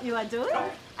me what you are doing?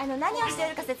 何をしてい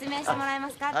るか説明してもらえま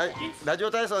すか？はい、ラジ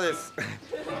オ体操です。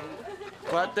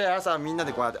こうやって朝みんな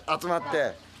でこうやって集まっ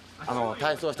て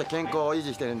体操して健康を維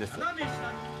持してるんです。は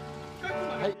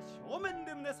い。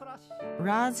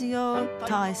ラジオ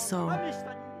体操。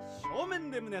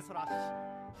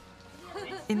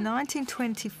In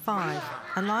 1925,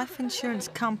 a life insurance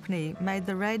company made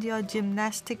the radio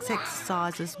gymnastics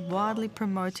exercises widely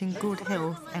promoting good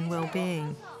health and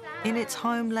well-being. In its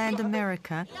homeland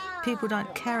America, people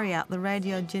don't carry out the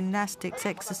radio gymnastics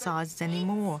exercises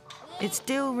anymore. It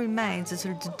still remains as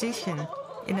a tradition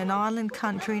in an island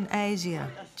country in Asia,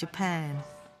 Japan.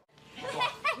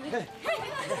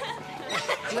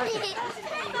 Radio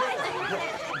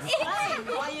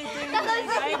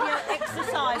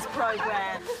exercise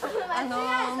program.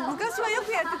 昔はよ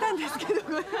くやってたんで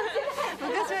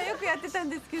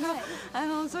すけど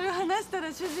それを話した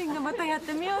ら主人がまたやっ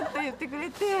てみようって言ってくれ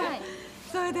て、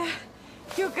それで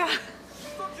今日から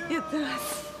やってま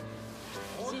す。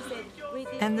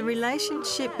And the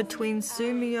relationship between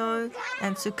Sumio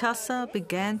and Tsukasa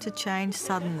began to change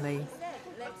suddenly.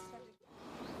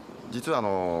 実は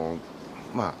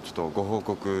まあちょっとご報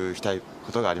告したい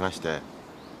ことがありまして、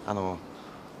昨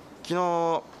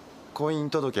日婚姻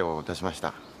届を出しまし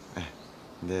た。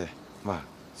で、まあ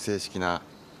正式な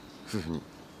夫婦に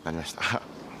なりました。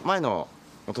前の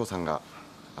お父さんが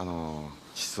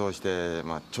失踪して、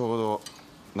まあちょうど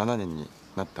7年に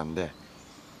なったんで、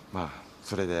まあ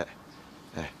それで。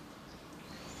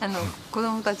子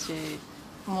供たち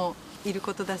もいる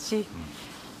ことだし、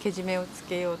けじめをつ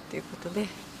けようっていうことで。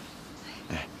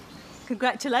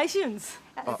Congratulations! す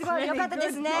ごい良かったで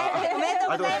すね。おめでと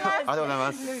うございます。ありがとうござい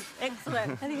ます。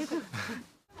Excellent. ありがとう。クッ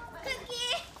キー。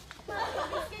ダメダ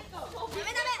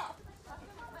メ。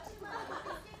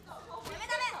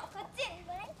こっち。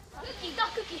クッキーが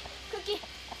クッキー。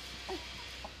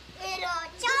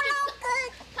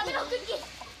食べろクッキー。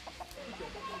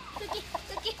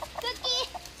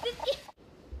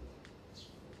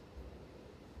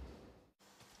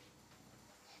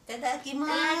いただきま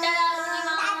す。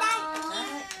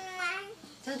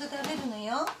ちゃんと食べるの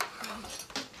よ。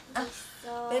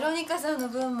ベロニカさんの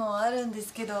分もあるんで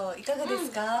すけど、いかがで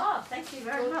すか？一口も食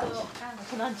べ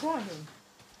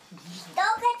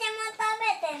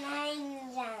てない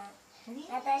んじゃん。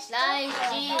大地、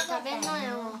食べな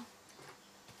よ。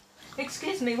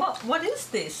Excuse me, what is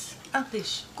this?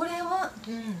 これは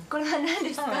何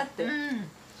ですかって。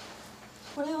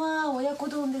これは親子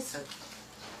丼です。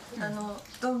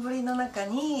丼の中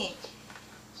に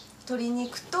鶏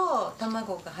肉と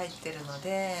卵が入ってるの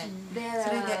で、そ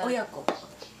れで親子。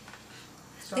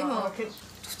でも普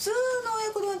通の親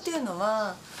子丼っていうの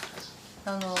は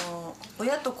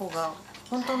親と子が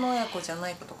本当の親子じゃな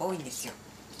いことが多いんですよ。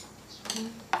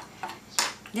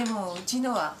でもうち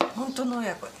のは本当の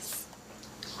親子です。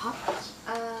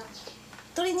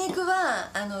鶏肉は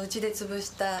うちで潰し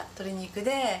た鶏肉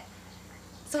で、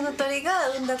その鶏が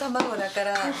産んだ卵だか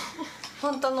ら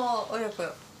本当の親子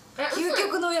よ。究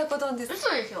極の親子丼です。嘘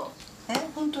でしょ？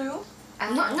本当よ。何？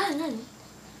ク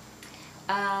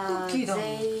ッキーだもん。で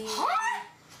は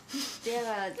食べち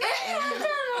ゃっ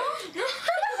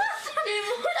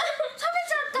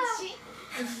た。クッキ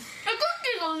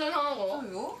ーが産んだ卵？そ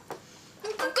うよ。ク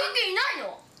ッキーいない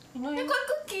の？いないよ。これク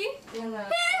ッキー？マ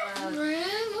ジ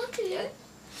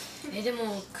で？で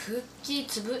もクッキー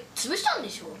潰したんで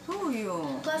しょ？そうよ。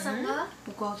お母さんが？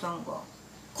お母さんが。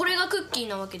これがクッキー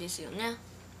なわけですよね。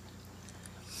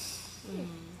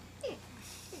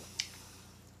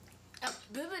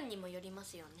部分にもよりま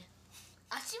すよね。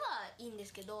足はいいんで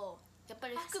すけど、やっぱ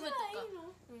り腹部とか。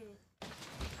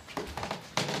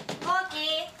ゴーキ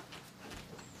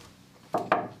ー。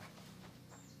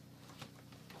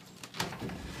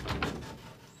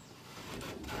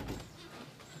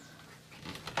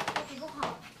ご飯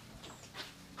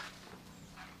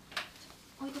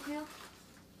置いとくよ。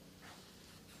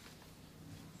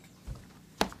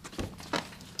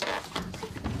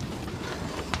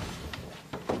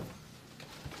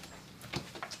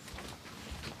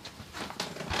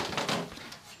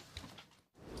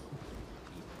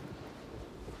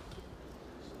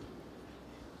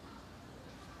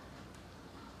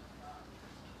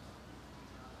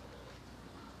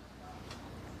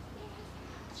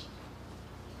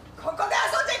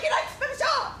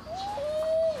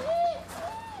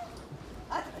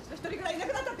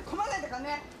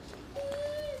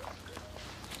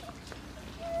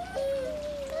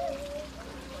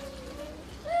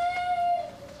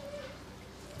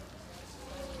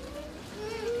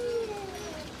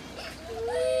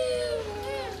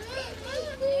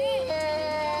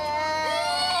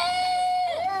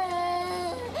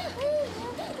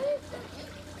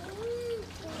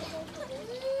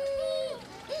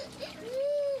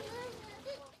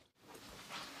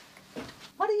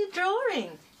are you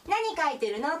drawing? 何描いて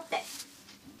るのって。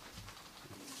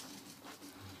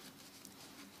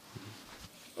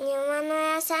庭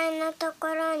の野菜のとこ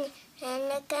ろにエン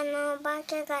レケのお化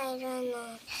けがいるの。野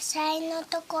菜の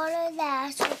ところで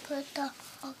遊ぶと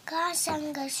お母さ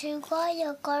んがすごい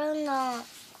怒るの。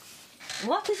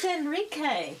What is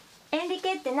Enrique? エンリ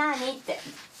ケって何って。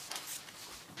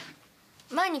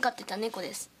前に飼ってた猫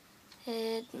です。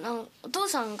お父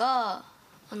さんが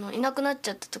いなくなっち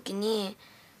ゃった時に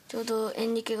ちょうどエ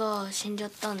ンリケが死んじゃ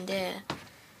ったんで、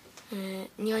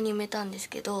庭に埋めたんです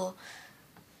けど。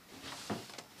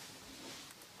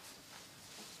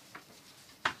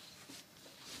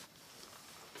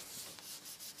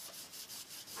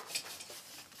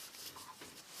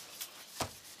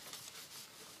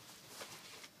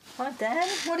Hi Dan,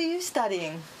 what are you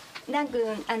studying? ダン君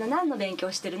何の勉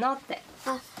強してるのって。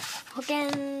保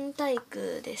健体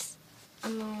育です。お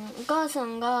母さ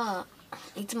んが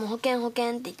いつも保健って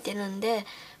言ってるんで、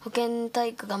保健体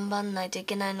育頑張んないとい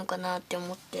けないのかなって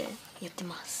思ってやって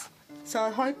ます。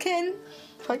So 保健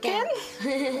Okay.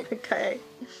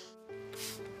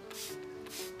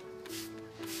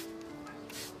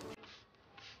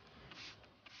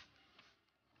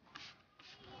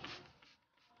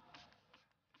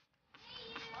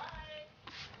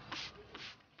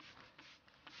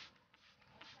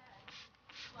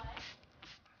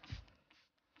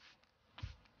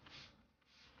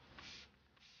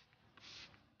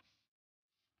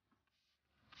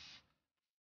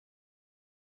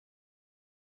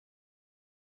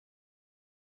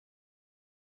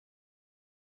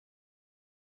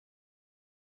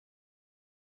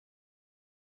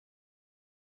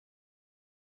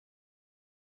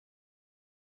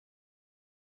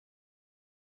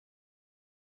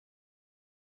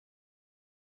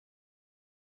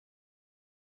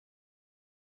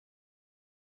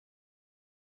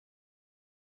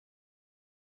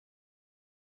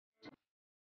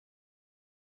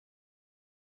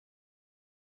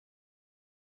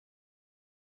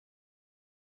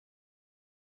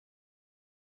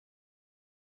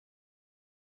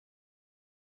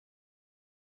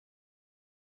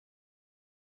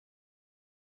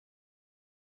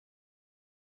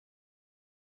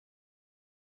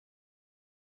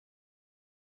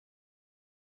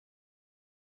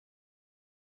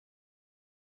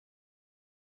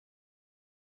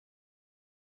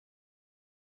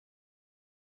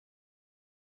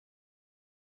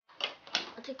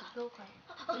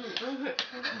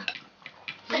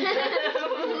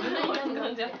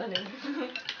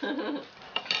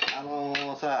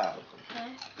さ、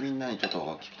みんなにちょっ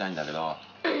と聞きたいんだけど、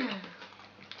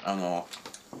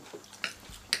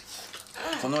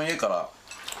この家から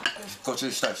引っ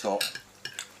越しした人。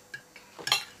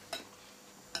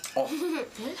かわ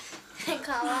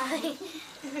いい。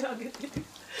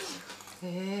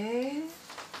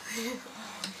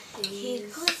引っ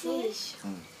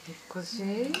越し？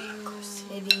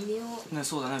微妙。ね、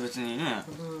そうだね、別にね。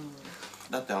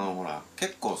だってほら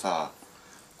結構さ、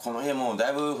この家もうだ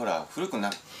いぶほら古くな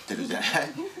ってるじゃない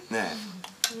ね。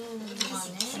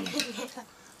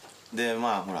で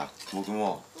まあほら僕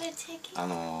も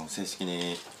正式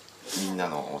にみんな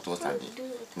のお父さんに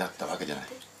なったわけじゃない。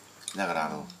だか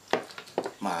ら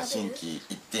まあ心機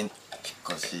一転引っ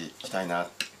越ししたいなっ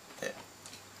て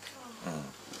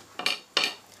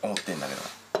思ってんだけど。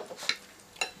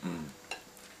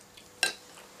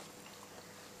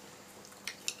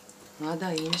ま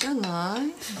だいいんじゃない？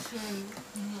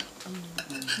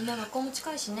みんな学校も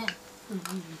近いしね。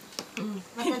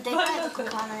またでっかいとこ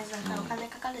買わないとお金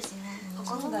かかるしね。こ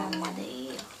このままでいい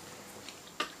よ。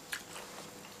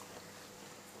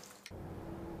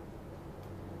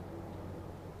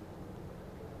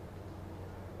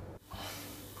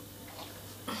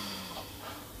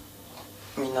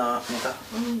みんな寝た？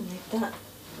寝た。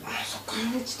そっか。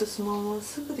ちょっとそのまま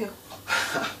すぐだよ。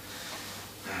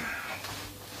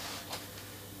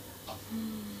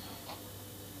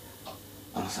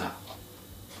さ、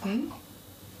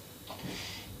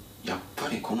やっぱ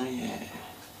りこの家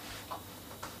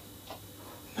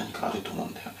何かあると思う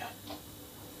んだよね。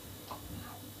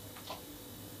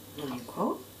何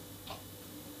か？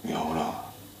いやほら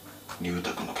龍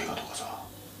太君の怪我とかさ、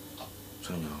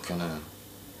それには去年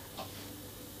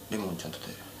レモンちゃんとで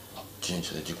自転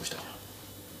車で事故したじ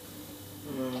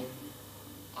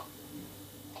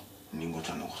ゃん。りんごち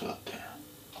ゃんのことだって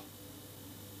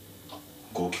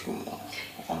豪輝君も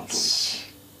他の通りだ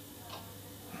し。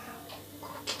豪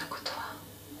輝のことは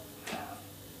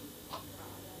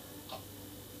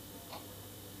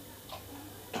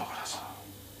だからさ、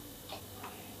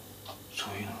そ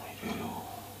ういうのもいろいろ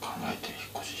考えて引っ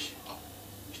越し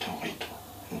した方がいいと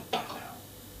思ったんだよ。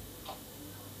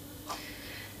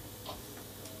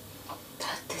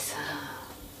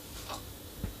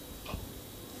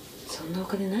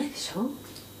しょ。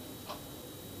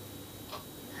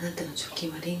あなたの貯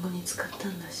金はリンゴに使った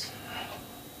んだし。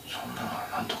そんなの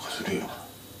なんとかするよ。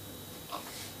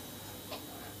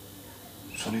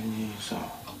それにさ、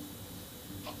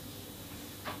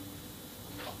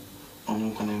あの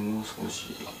お金もう少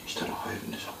ししたら入る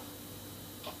んでしょ。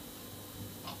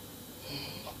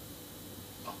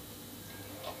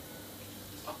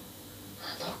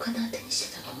あのお金当てにし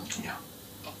てたの？いや、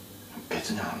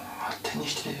別に当てに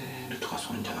してるとか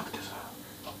そういうんじゃなくてさ、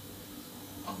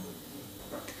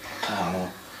ただ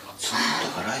その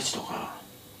とかライチとか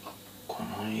こ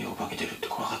の家を化けてるって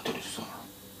怖がってるしさ、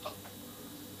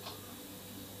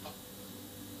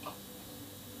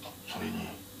それに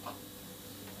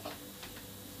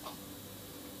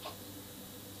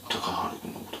高原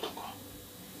君のこととか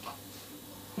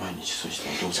毎日そうし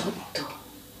たお父さんが。ちょっと、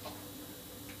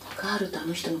高原とあ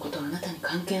の人のことはあなたに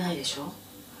関係ないでしょ。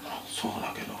そう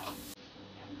だけど。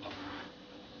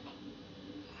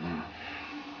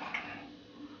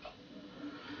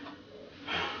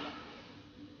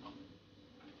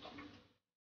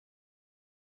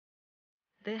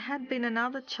There had been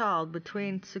another child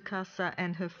between Tsukasa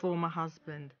and her former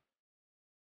husband.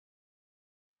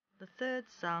 The third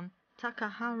son,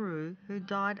 Takaharu, who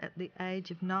died at the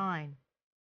age of 9.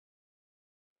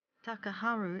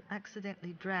 Takaharu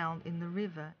accidentally drowned in the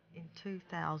river in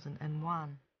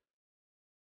 2001.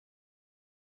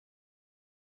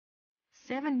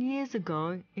 7 years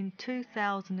ago, in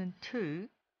 2002,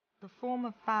 the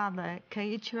former father,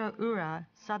 Keiichiro Ura,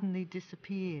 suddenly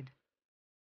disappeared.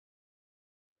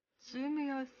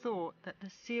 Sumio thought that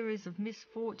the series of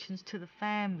misfortunes to the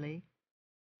family,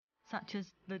 such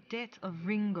as the death of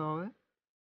Ringo,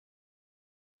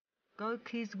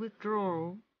 Goki's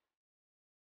withdrawal,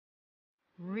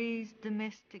 Ri's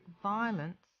domestic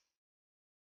violence,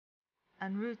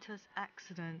 and Ruta's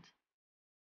accident,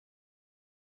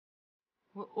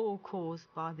 were all caused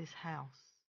by this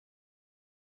house.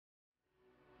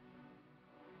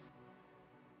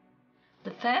 The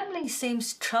family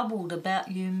seems troubled about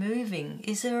you moving.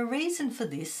 Is there a reason for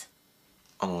this?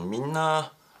 みん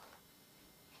な、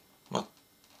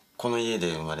この家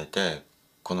で生まれて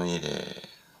この家で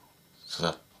育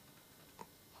っ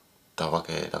たわ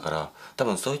けだから、多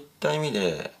分そういった意味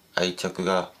で愛着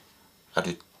がある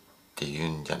ってい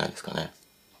うんじゃないですかね。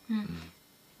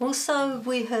Also,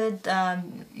 we heard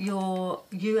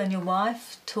you and your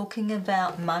wife talking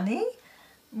about money.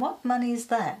 What money is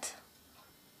that?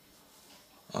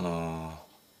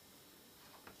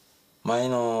 前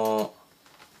の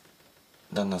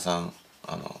旦那さん、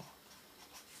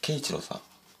圭一郎さ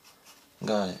ん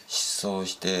が失踪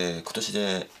して今年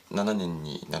で7年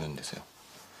になるんですよ。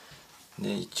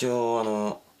で一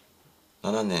応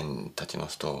7年経ちま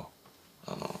すと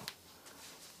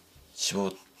死亡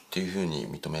っていうふうに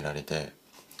認められて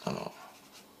保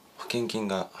険金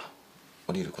が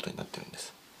下りることになってるんで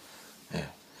す。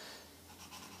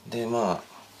で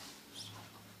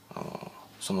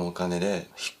そのお金で引っ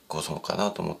越そうか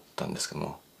なと思ったんですけど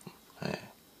も。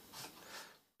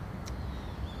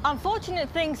Unfortunate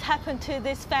things happen to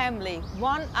this family,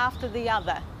 one after the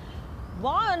other.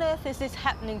 Why on earth is this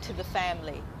happening to the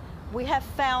family? We have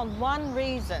found one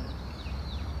reason.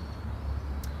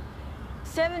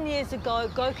 7 years ago,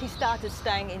 Goki started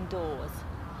staying indoors.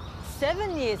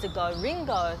 7 years ago,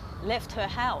 Ringo left her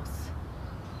house.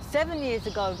 7 years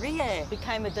ago, Rie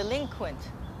became a delinquent.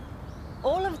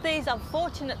 All of these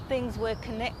unfortunate things were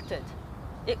connected.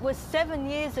 It was 7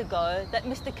 years ago that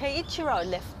Mr. Keiichiro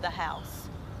left the house.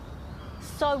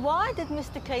 So why did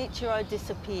Mr. Keiichiro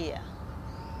disappear?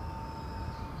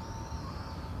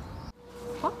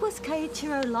 What was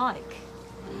Keiichiro like?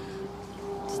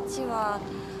 父は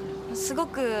すご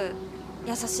く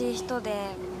優しい人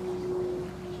で、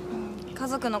家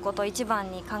族のことを一番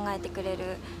に考えてくれ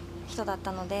る人だっ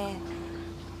たので、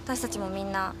私たちもみ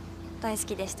んな大好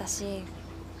きでしたし。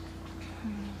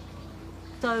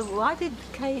So why did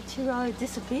Keiichiro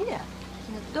disappear?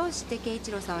 どうして圭一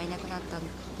郎さんはいなくなったんで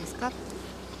すか？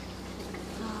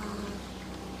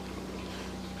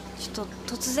ちょっ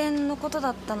と突然のこと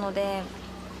だったので、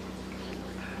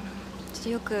ちょっと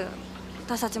よく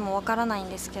私たちもわからないん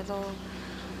ですけど、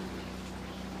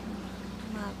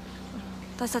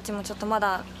私たちもちょっとま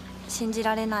だ信じ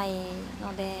られない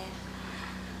ので。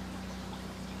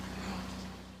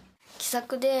気さ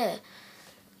くで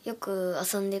よく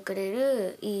遊んでくれ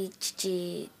るいい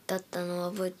父だったの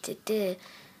を覚えてて、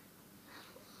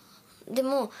で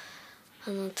も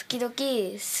時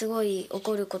々すごい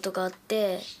怒ることがあっ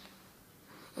て、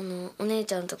お姉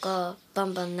ちゃんとかバ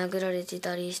ンバン殴られて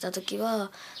たりした時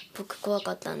は僕怖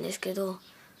かったんですけど。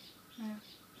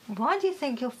 Why do you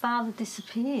think your father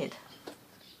disappeared?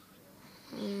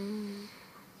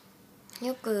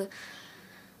 よく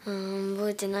覚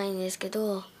えてないんですけ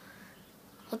ど、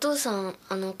お父さん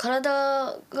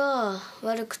体が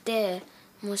悪くて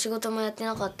もう仕事もやって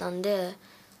なかったんで、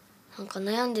なんか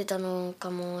悩んでたのか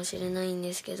もしれないん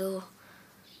ですけど、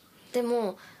で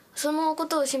もそのこ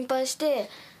とを心配して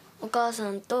お母さ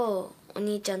んとお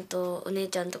兄ちゃんとお姉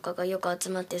ちゃんとかがよく集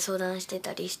まって相談して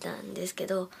たりしたんですけ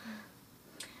ど、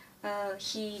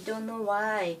He don't know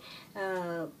why,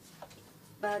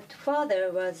 but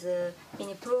father was in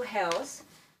poor health.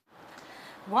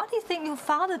 Why do you think your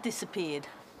father disappeared?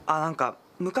 なんか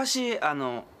昔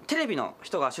テレビの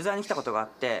人が取材に来たことがあっ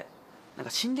て、なん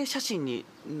か心霊写真に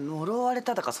呪われ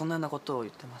たとかそんなようなことを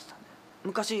言ってましたね。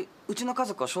昔うちの家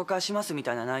族を紹介しますみ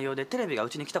たいな内容でテレビがう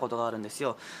ちに来たことがあるんです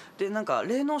よ。でなんか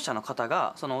霊能者の方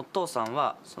がそのお父さん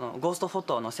はそのゴーストフォ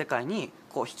トの世界に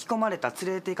こう引き込まれた、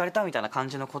連れて行かれたみたいな感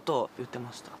じのことを言って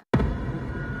ました。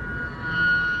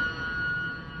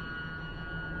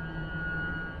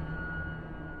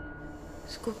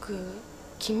すごく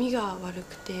気味が悪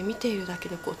くて、見ているだけ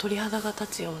でこう鳥肌が立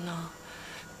つような、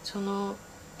その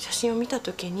写真を見た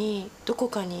時にどこ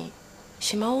かに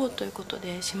しまおうということ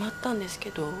でしまったんですけ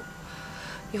ど、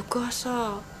翌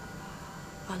朝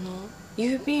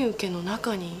郵便受けの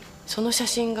中にその写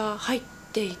真が入っ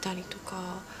ていたりとか、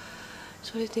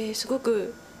それですご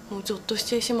くもうゾッとし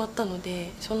てしまったの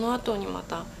で、その後にま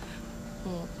たも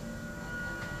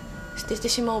う捨てて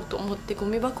しまおうと思ってゴ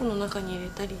ミ箱の中に入れ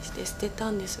たりして捨てた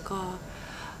んですが、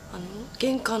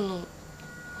玄関の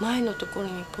前のところ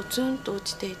にポツンと落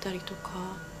ちていたりとか、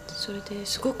それで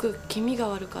すごく気味が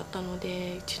悪かったの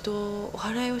で一度お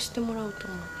祓いをしてもらおうと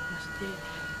思ってまし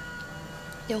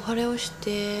て、でお祓いをし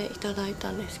ていただいた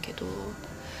んですけど、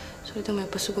それでもやっ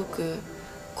ぱすごく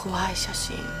怖い写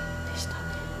真でしたね。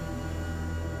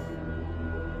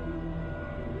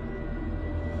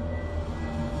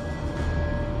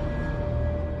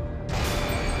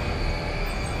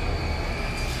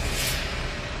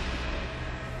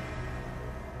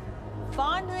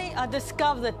Finally, I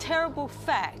discovered the terrible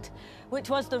fact, which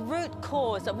was the root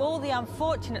cause of all the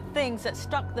unfortunate things that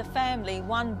struck the family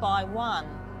one by one.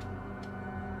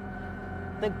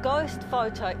 The ghost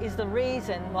photo is the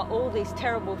reason why all these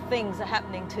terrible things are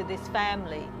happening to this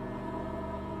family.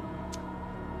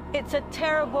 It's a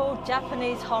terrible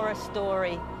Japanese horror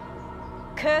story.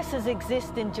 Curses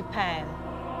exist in Japan.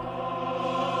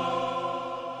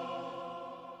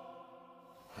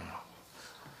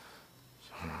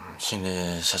 心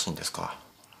霊写真ですか。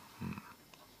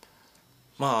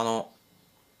まあ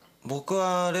僕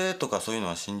は霊とかそういうの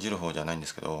は信じる方じゃないんで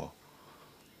すけど、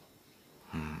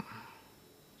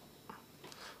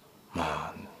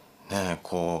まあね、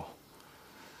こ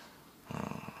う、い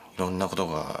ろんなこと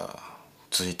が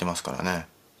続いてますからね。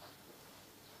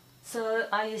So,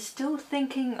 are you still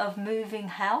thinking of moving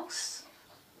house?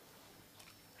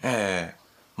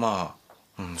 ま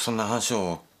あ、そんな話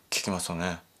を聞きますと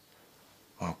ね、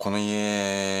この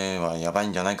家はやばい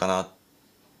んじゃないかなっ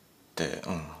て、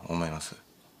思います。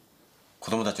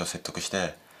子供たちを説得し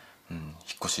て、引っ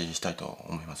越ししたいと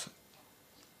思います。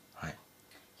はい。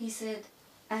He said,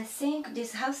 I think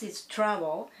this house is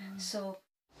trouble, so.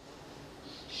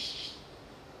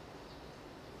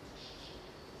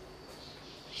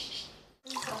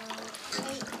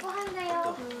 ご飯だ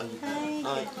よ。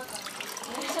はい。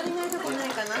足りないとこない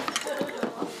かな。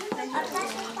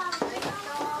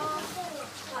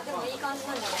でもいい感じ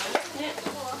なんじゃないね。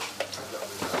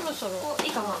そろそろい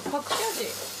いかな。隠し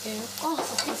味。あ、そう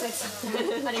そ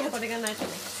う。ありがとう。これがないとね。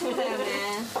そうだよね。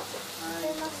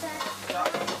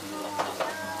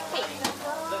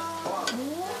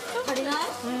足りない？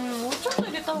もうちょっと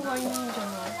入れた方がいいんじゃない？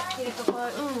入れとか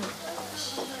い。た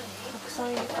くさん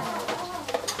入れた方が。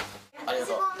私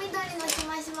も緑のし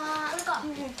ましま。これか。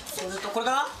これ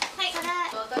かな？はい。これ。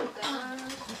わかるかな。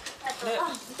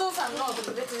お父さんの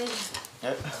別に。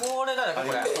これ誰か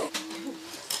これ。よい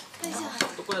し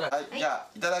ょ。これ誰？はい、じゃあ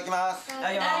いただきます。いた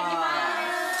だきます。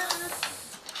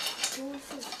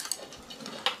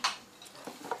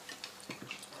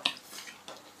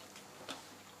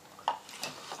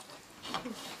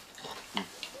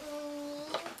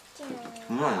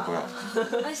うまいねこれ。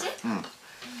美味しい？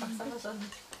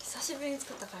久しぶりに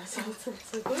作ったからさ。す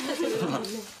ごい食べるもんね。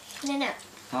ねえね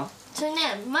え、それね、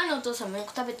前のお父さんもよ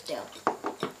く食べてたよ。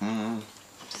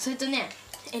それとね、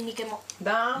エンリケも。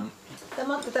黙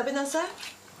って食べなさい。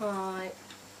はーい。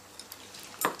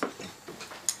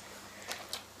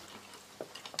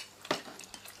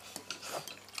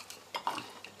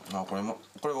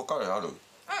これおかわりある？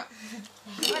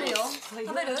あるよ。食べ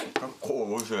る？こう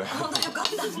美味しい。本当よかった。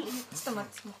ちょっと待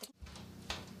って。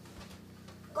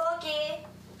ゴーキー。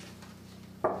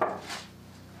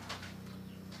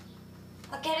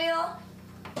開けるよ。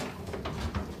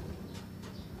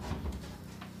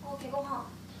大きいご飯。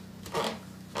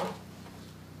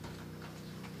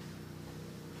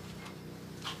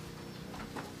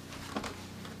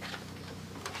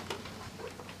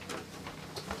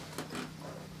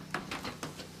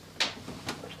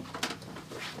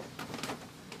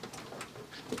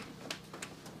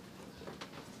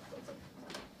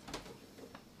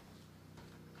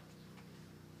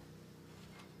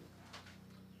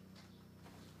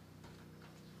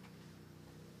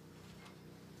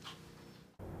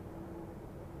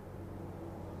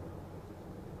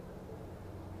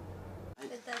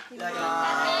いただきます。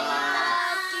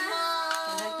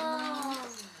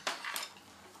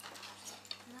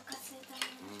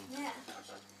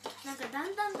なんかだ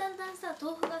んだんさ、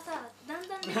豆腐がさ、だん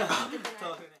だん出てくる。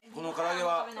この唐揚げ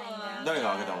は誰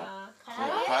が揚げたの？唐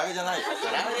揚げじゃない。唐揚げ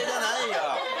じゃないよ。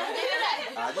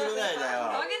アジフライだよ。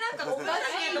揚げなんかおか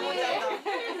しいと思っちゃっ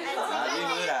た。アジ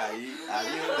フライ、アジ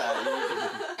フライ。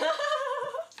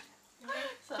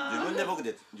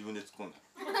自分で突っ込んだ。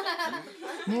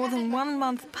More than 1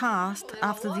 month passed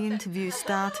after the interview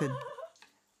started.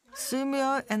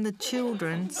 Sumio and the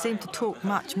children seemed to talk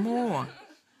much more.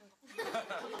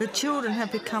 The children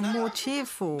have become more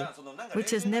cheerful,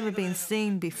 which has never been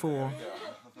seen before.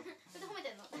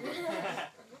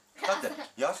 だって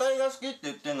野菜が好きって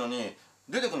言ってんのに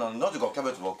出てくるのはなぜかキャ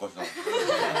ベツばっかりしたの。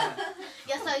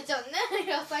野菜じゃんね。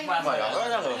野菜。まあ野菜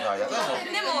だけどさ、野菜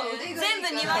でも全部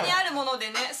庭にあるもので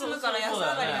ね、住むから安上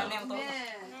がりだね、お父さん。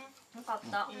よかっ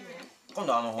た。今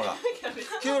度ほら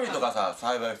キュウリとかさ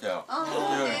栽培してよ。キ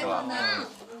ュウリとか。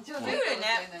キュウリね。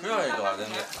キュウリとか全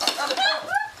然。う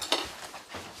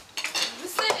る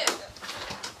せえよ。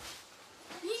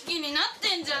いい気になっ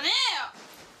てんじゃねえよ。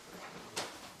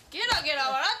ゲラゲラ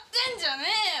笑ってんじゃね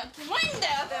えよ。キモいんだ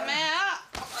よてめ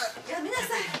え。やめなさ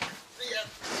い。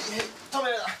止め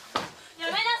るな。や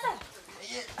めなさい。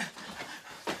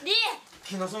リエ。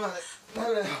気の済むまで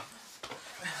殴れよ。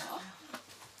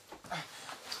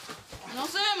気の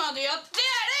済むまでやってや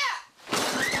れ。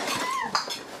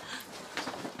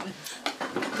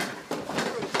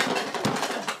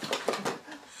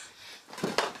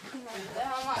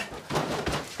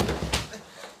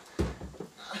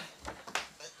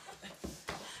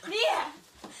リエ、いい加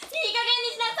減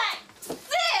にしなさい。せ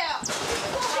えよ。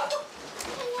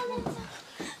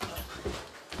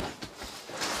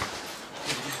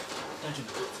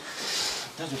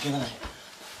大丈夫、怪我ない。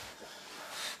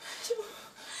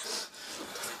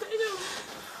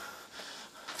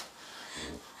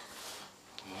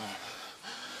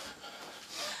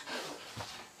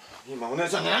今お姉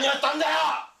さんに何やったんだよ。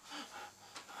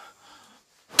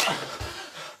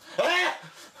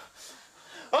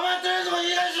お前とりあえずも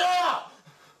いいかしろ。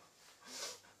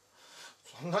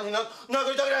そんなに殴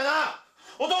りたくないな。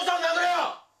お父さん殴れ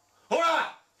よ。ほ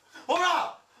らほ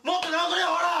ら、もっと殴れよ。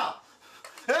ほら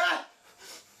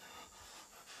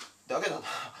だけどな、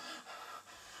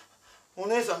お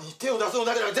姉さんに手を出すの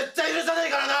だけでは絶対許さな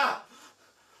いからな。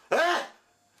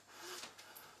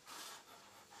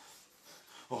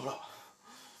ほら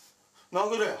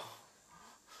殴れよ。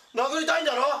殴りたいん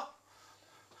だろ。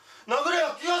殴れ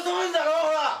よ。気が済むんだろ。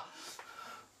ほら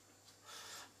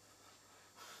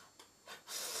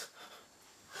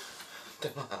で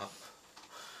もな、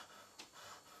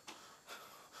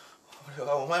俺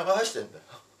はお前を愛してんだよ。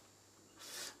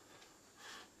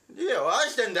リエを愛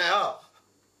してんだよ。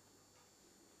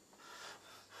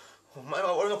お前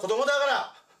は俺の子供だか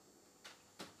ら。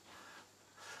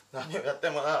何をやって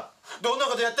もな、どんな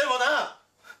ことやってもな、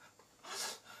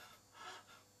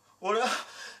俺は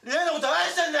リエのこと愛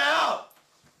してんだよ。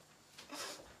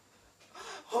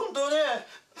本当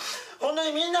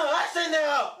にみんなを愛してんだ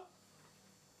よ。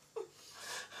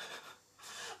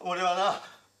俺はな、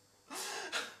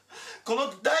こ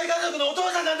の大家族のお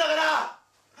父さんなんだから。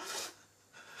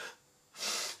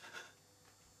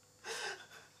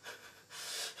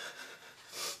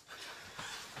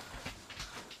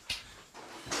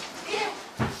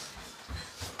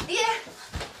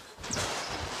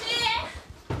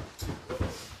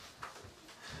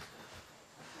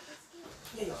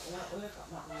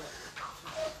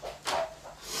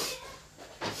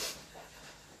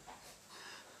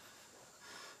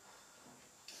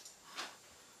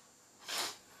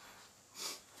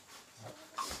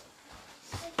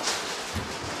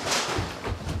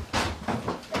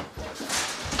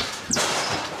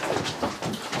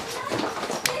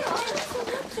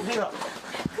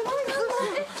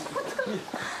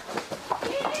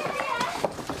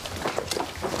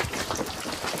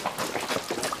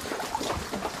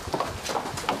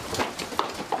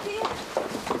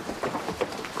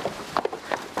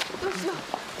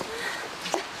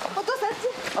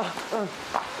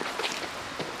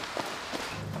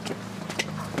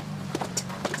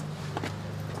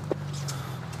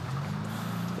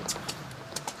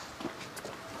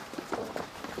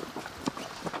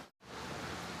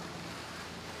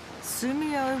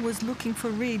Sumio was looking for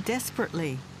Ri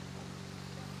desperately,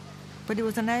 but he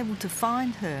was unable to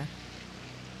find her.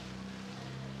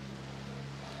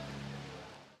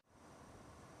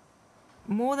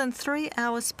 More than 3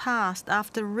 hours passed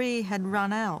after Ri had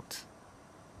run out.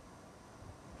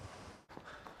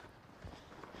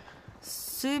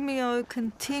 Sumio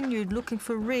continued looking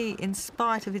for Ri in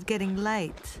spite of it getting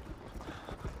late.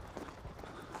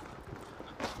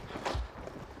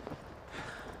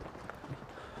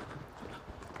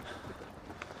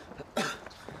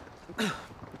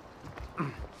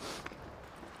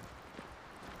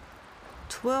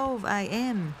 "12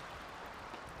 a.m.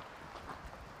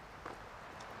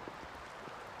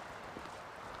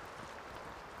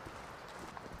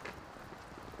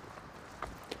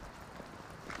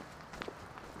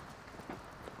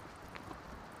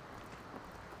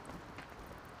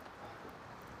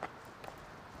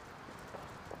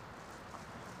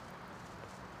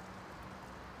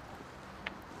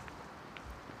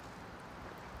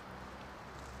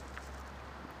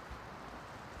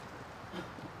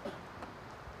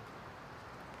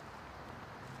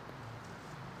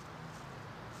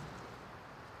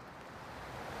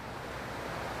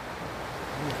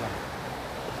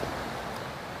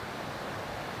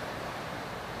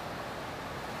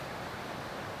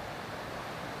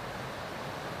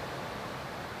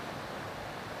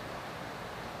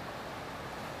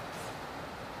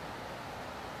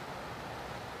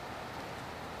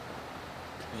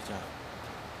姉ちゃん、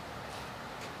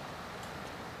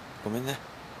ごめんね。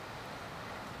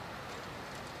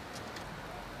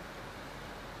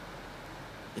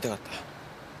痛かった。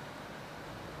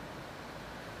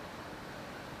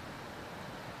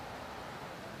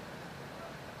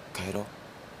帰ろ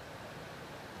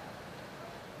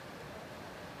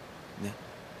うね。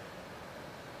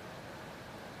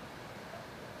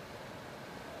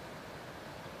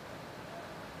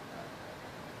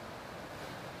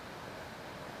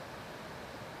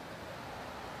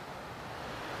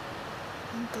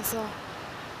あんたさ、ま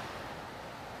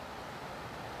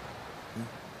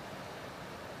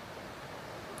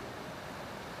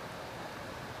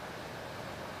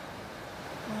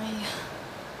あいいや。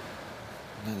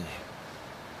何？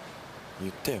言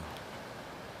ってよ。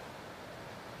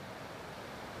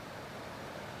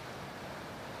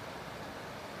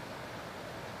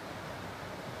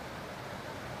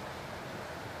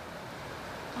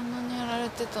あんなにやられ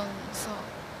てたのにさ、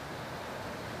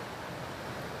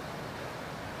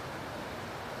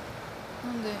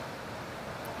なんで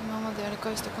今までやり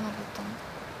返してこなかったの？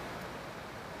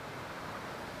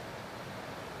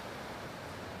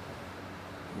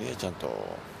姉ちゃん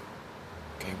と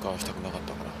喧嘩はしたくなかっ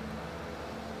たから。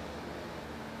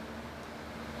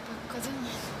バッカじゃないの。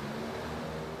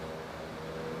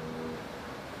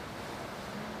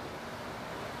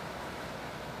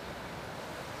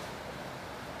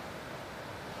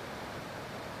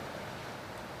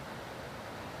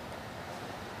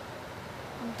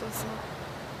あんたさ、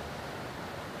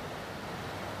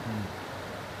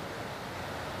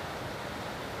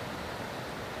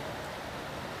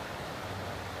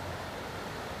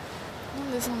な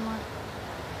んでそんない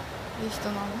い人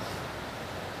なの？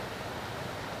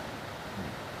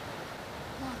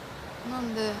な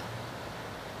んで、う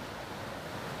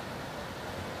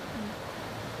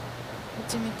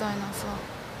ちみたいなさ、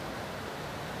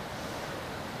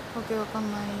わけわか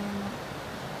んない家の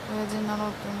親父になろう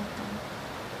って思ったの？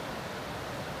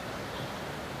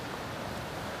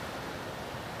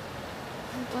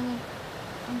本当に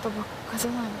あんたばっかじ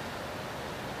ゃないの？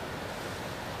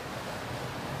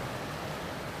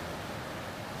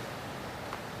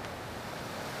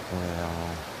俺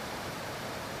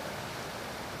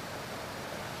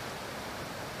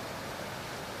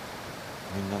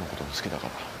みんなのことも好きだか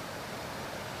ら。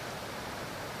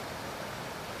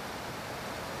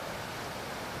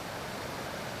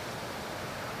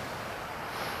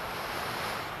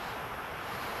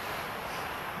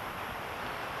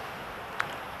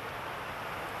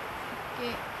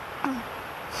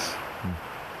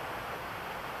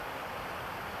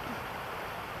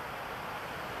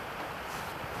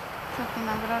さっき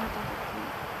殴られた時に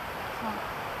さ、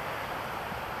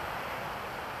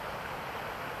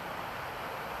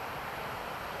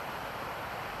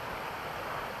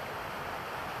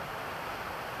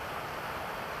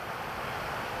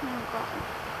なんか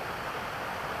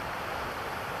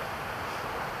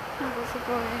すごい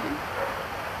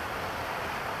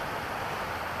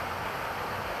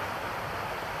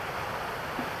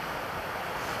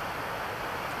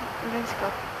嬉しかっ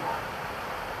た。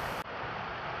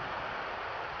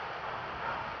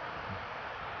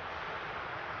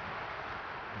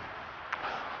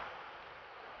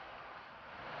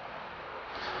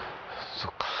そ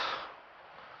っか。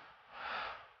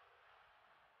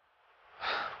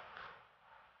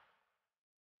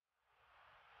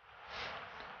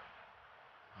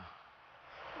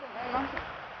ごめんなさい。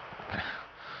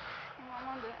今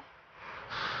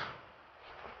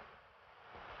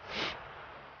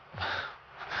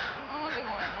までごめん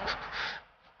なさ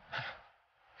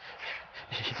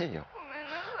い。いいよ。ごめん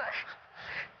なさい。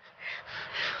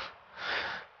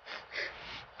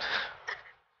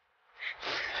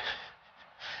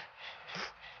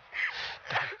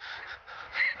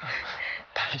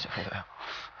大丈夫だよ。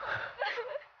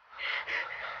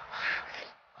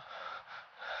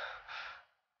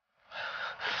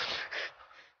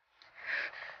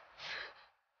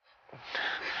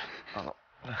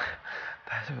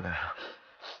大丈夫だよ。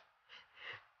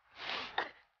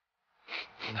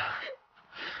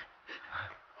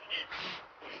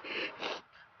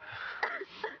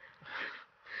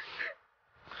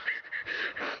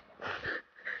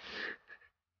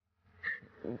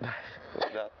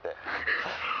だって。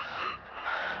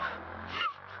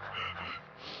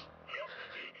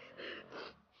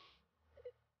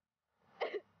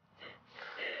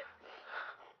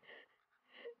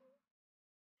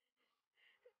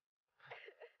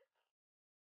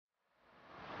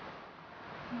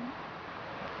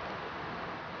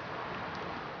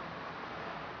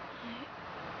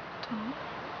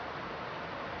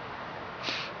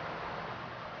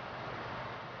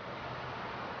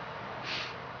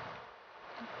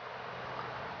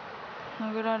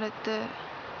殴られて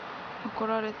怒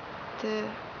られて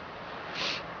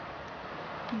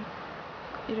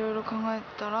いろいろ考え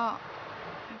たらなんか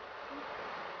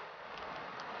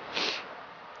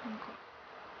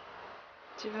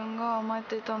自分が甘え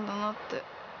ていたんだなって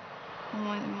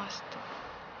思いました。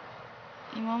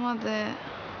今まで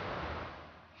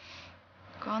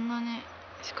あんなに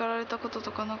叱られたこと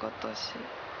とかなかったし、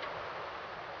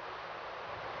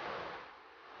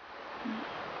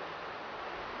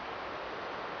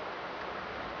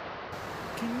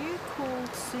Can you call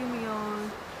Sumio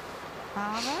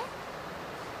father?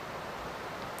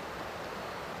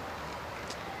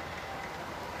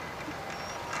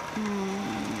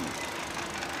 Hmm.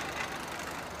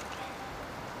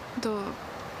 どう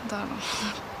だろう。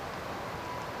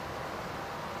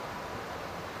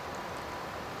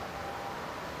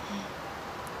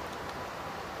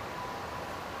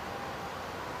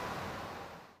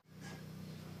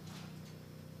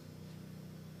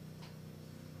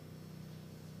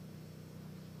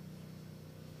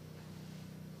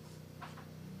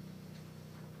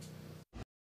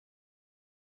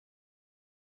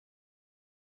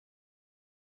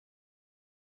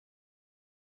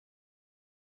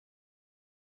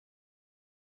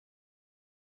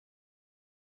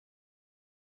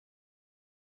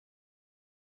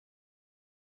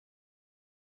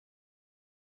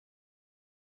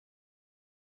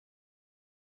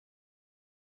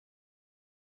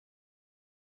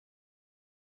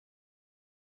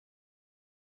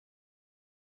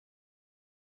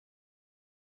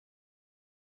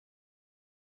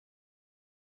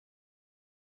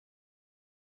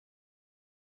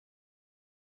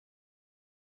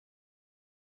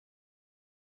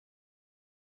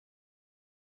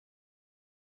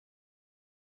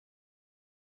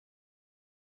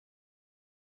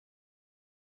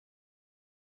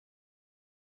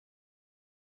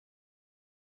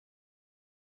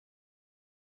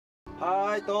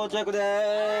はい、到着で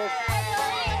ーす。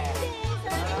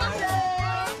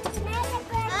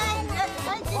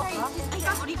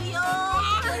降りるよ。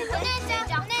お姉ちゃん、お姉ち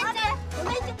ゃん、お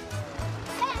姉ちゃん。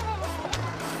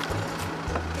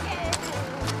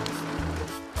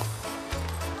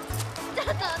ちょっ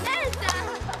とお姉ちゃん。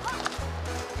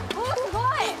お、すご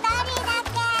い。2人だけ。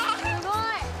すご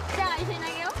い。じゃあ一緒に投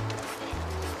げよう。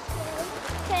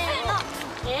せーの。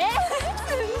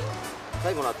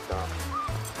最後のってきたな。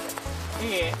いい？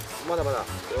まだまだ。起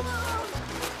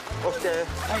きて。は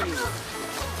い。ち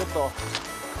ょっと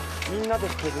みんなで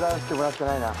手伝わせてもらって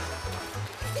ないな。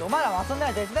お前らも遊んだ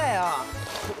ら手伝えよ。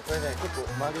これね、結構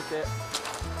曲げて。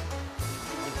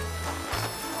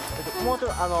もうちょ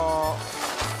っと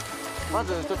ま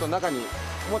ずちょっと中に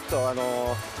もっと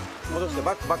戻して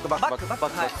バック。よし、ちょっと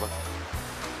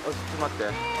待って。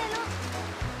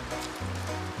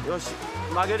よし、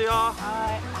曲げるよ。は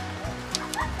い。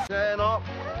せーの。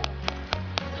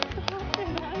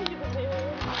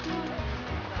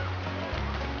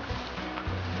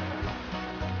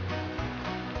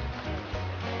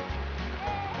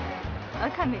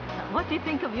Okay, Mika-san, what do you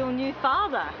think of your new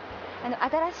father?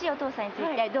 新しいお父さんにつ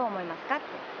いてどう思いますかって。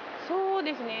そう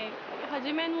ですね、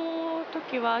初めの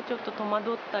時はちょっと戸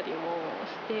惑ったりも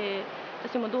して、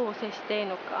私もどう接していい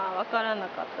のかわからな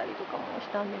かったりとかもし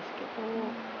たんですけど、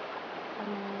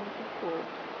結構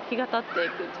日が経ってい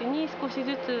くうちに少し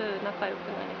ずつ仲良く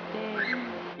なれ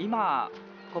て、今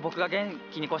こう僕が元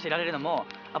気にこうしていられるのも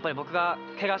やっぱり僕が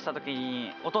怪我した時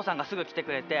にお父さんがすぐ来て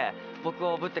くれて僕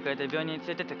をおぶってくれて病院に連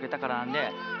れてってくれたからなん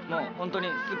で、もう本当に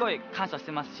すごい感謝し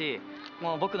てますし、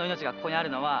もう僕の命がここにある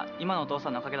のは今のお父さ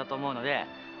んのおかげだと思うので、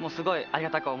もうすごいありが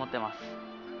たく思ってます。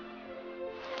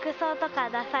服装とか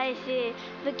ダサいし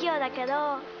不器用だけ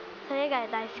どそれ以外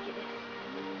大好きで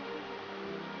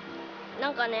す。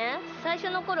なんかね、最初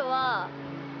の頃は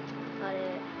あ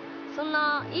れそん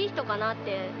ないい人かなっ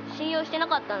て信用してな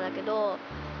かったんだけど、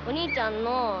お兄ちゃん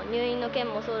の入院の件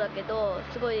もそうだけど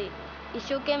すごい一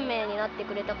生懸命になって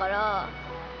くれたから、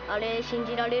あれ信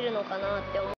じられるのかなっ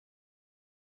て思う。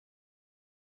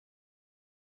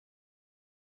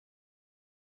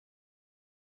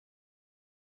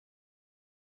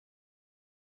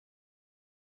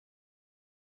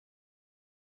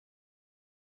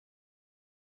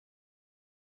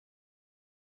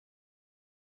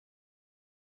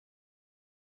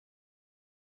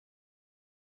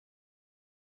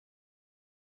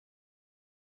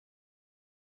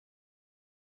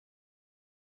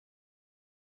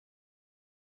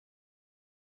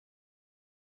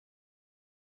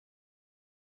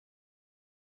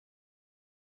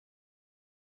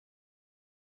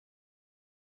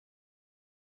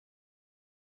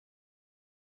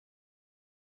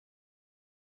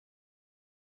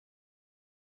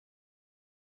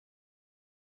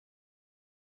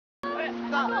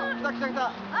来た。ちょっと待っ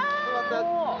て。よ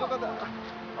かった。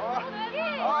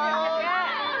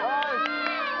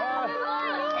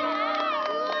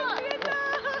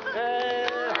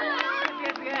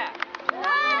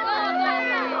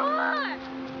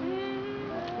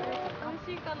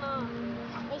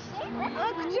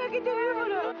口開けてるよ、ほ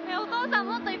ら。お父さん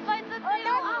もっといっぱい釣ってよ。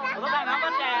お父さん頑張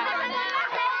って。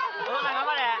お父さん頑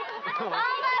張れ。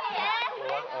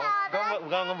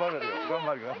頑張るよ。頑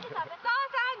張る。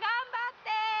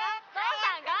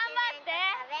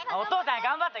お父さん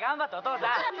頑張って。お父さん頑張ってお父さん。と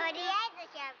りあえず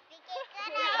100匹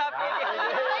くらい。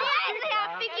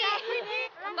100匹。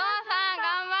お父さん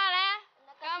頑張れ。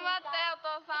頑張ってお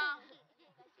父さん。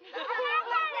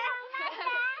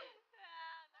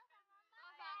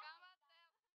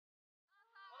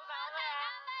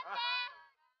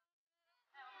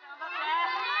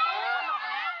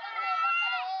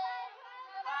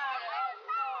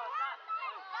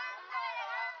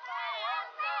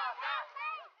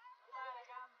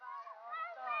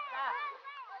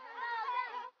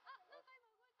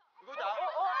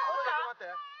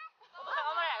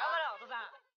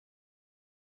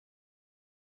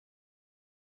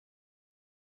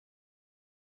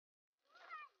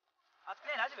暑く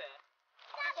ね、大丈夫？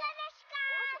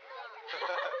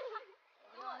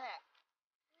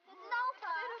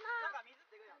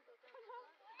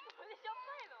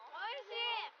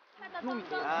飲み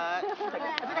て。はい。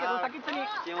先っちょに。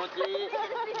気持ちいい。上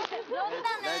手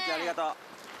だね。大地ありがとう。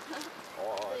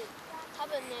多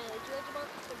分ね、うちが一番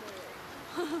と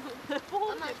思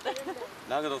うよ。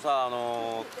だけどさ、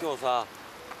今日さ、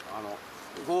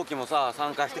豪輝もさ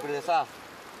参加してくれてさ、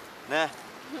ね、や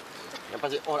っぱ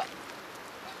りほら。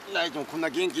大地もこんな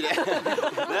元気でね、やっ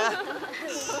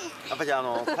ぱり家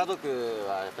族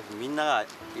はやっぱりみんなが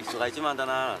一緒が一番だ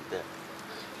ななんて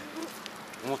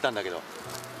思ったんだけど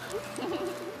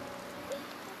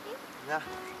な。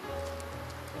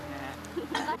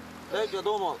大地は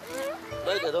どう思う？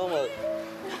大地はどう思う？雨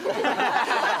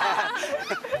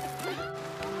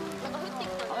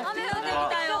降ってき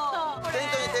たよ。テン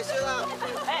トに撤収だ。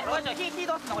どうしよう、火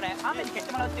どうすんのこれ？雨に消し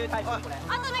てもらうっていうタイプこれ。後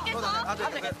で消そう。後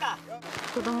で消すか。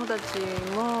子供たち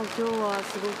も今日は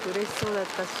すごく嬉しそうだっ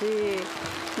たし、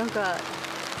なんか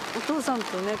お父さん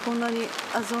とねこんなに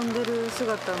遊んでる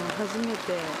姿も初め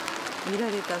て見ら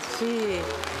れたし、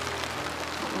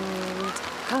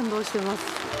感動してます。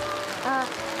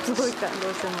すごい感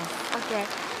動してます。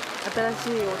新し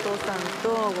いお父さん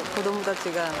と子供た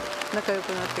ちが仲良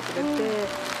くなってくれて、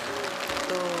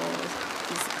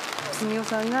澄夫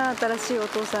さんが新しいお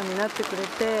父さんになってくれ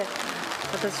て、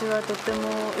私はとっても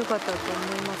良かったと思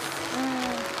います。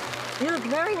You look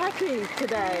very happy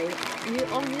today. You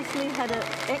obviously had an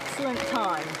excellent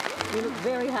time. You look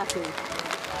very happy.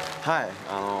 はい、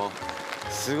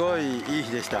すごいいい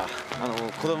日でした。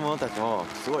子供たちも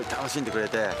すごい楽しんでくれ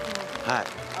て、はい。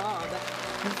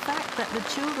The fact that the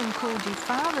children called you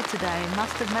father today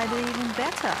must have made it even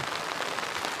better.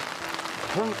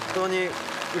 本当に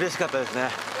嬉しかったですね。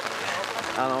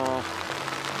なん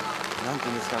てい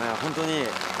うんですかね、本当に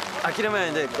諦めな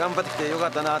いで頑張ってきてよか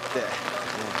ったなって、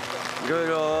いろい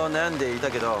ろ悩んでい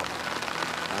たけど、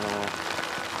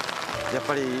やっ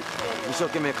ぱり一生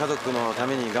懸命家族のた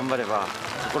めに頑張れば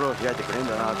心を開いてくれるん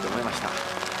だなって思いました。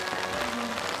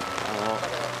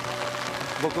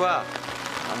僕は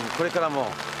これから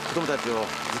も子供たちを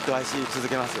ずっと愛し続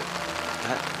けます。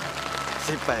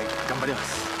精一杯頑張りま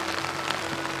す。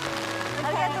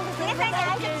皆さんに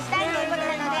挨拶したいということ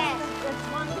なので。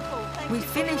We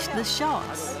finished the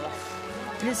shots.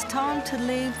 It is time to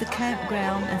leave the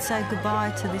campground and say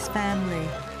goodbye to this family.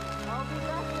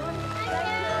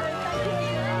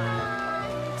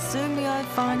 Sumio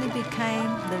finally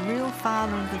became the real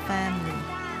father of the family.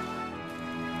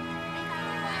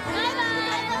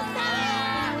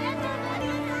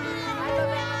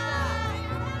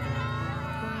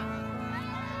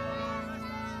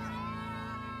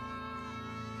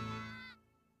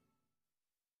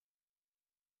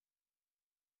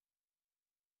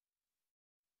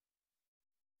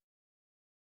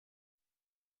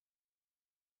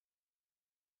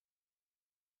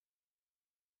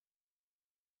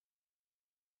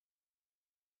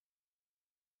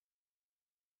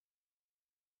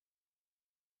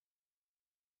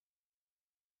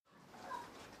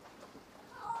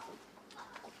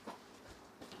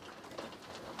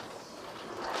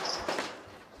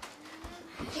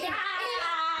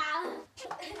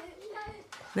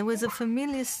 There was a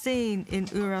familiar scene in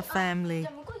Ura family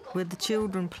where the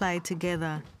children play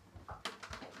together.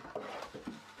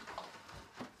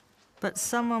 But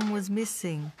someone was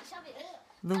missing,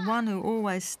 the one who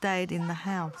always stayed in the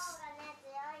house.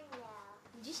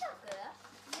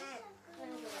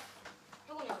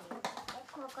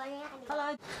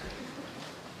 Hello.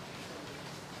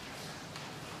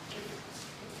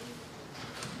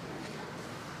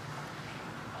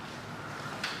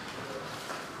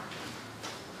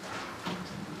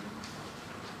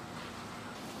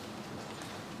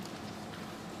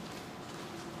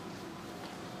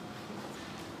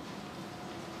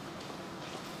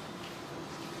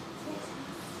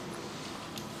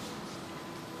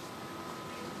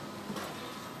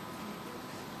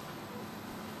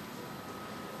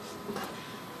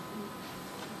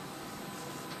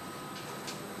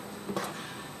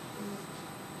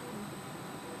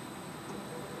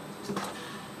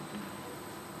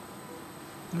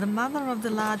 The mother of the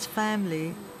large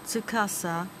family,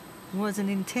 Tsukasa, was an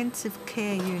intensive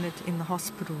care unit in the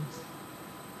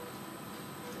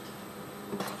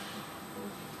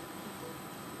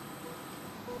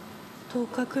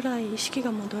hospital.10日くらい意識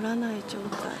が戻らない状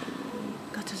態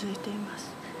が続いていま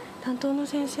す。担当の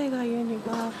先生が言うに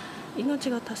は、命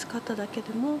が助かっただけ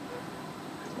でもよ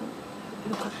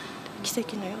かった、奇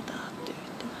跡のようだって言っ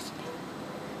てますね。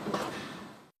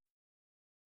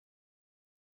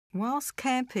Whilst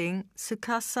camping,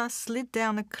 Tsukasa slid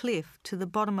down a cliff to the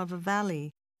bottom of a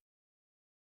valley,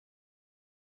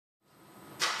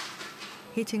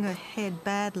 hitting her head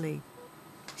badly.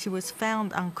 She was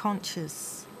found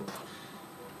unconscious.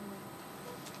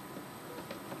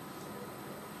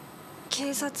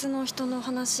 警察の人の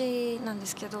話なんで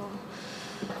すけど、なん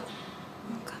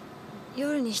か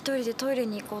夜に一人でトイレ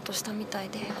に行こうとしたみたい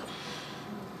で、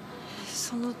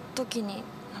その時に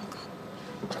なんか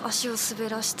足を滑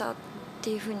らしたって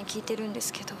いう風に聞いてるんで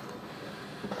すけど。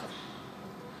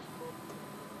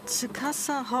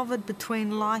Tsukasa hovered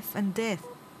between life and death.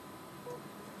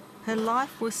 Her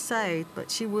life was saved,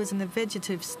 but she was in a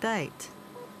vegetative state.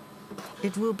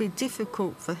 It will be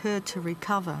difficult for her to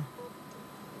recover.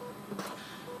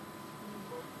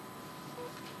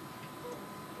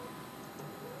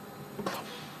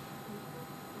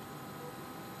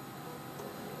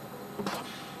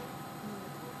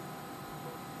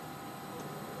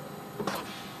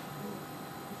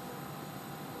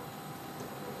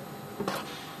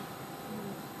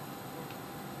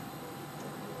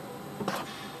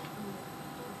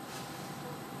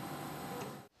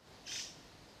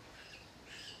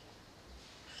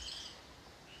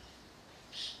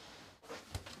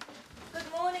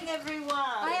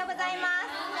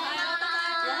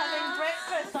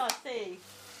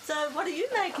 What are you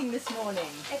making this morning?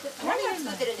 何を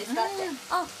作ってるんですかって。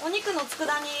あ、お肉の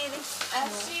佃煮です。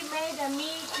She made a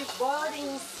meat boiled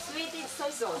in sweet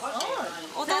soy sauce.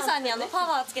 お父さんにパ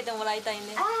ワーつけてもらいたいん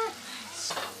で。Okay,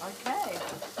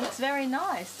 looks very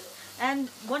nice. And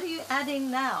what are you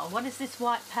adding now? What is this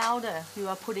white powder you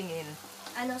are putting in?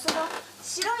 その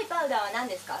白いパウダーは何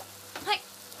ですか？はい。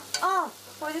あ、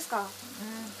これですか。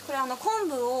これ昆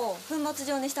布を粉末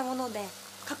状にしたもので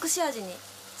隠し味に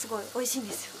すごい美味しいん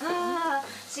ですよ。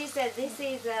She said this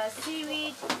is a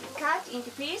seaweed cut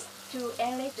into piece to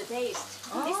enrich the taste.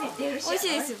 This is delicious. 美味し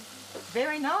いですよ。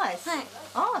 Very nice. はい。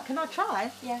 Oh, can I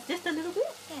try? Yes. Just a little bit?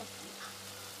 Yes.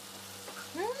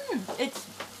 It's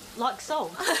like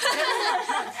salt. Very much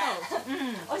like salt.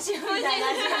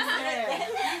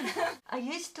 Are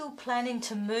you still planning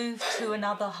to move to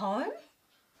another home?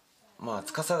 まあ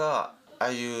司がああ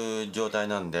いう状態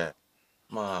なんで、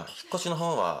まあ引っ越しの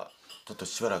方はちょっと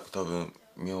しばらく当分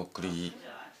見送り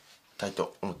たい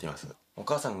と思っています。お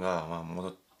母さんがまあ戻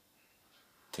っ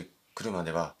てくるま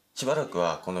ではしばらく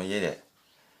はこの家で、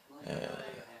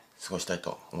過ごしたい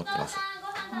と思っています。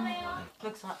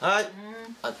はい。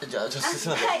じゃあす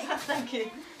みません。はい、Thank you.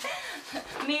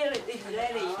 Meal is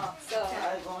ready. So,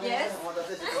 yes.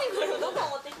 どこ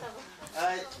持ってきたの？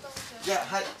はい。じゃあ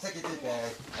はい、先ついて。はい。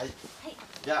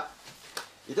じゃあ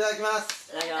いただきます。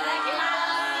いただきま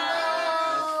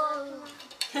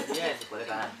す。とりあえずこれ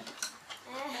かな。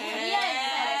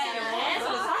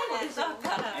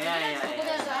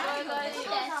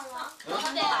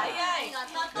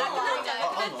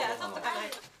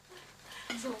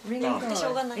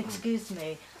Excuse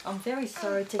me, I'm very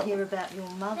sorry to hear about your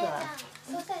mother.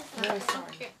 Very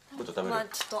sorry. まあ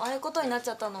ちょっとああいうことになっち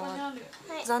ゃったのは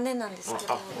残念なんですけ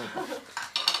ど、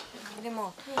で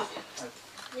も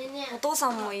お父さ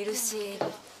んもいるし、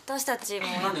私たちも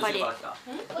やっぱり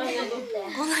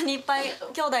こんなにいっぱい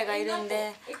兄弟がいるん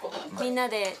で、みんな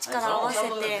で力を合わせて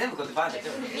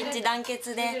一致団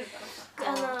結で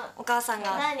お母さん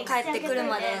が帰ってくる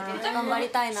まで頑張り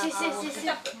たいなと思って。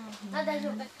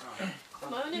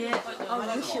Yeah,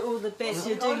 I wish you all the best.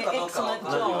 You're doing an excellent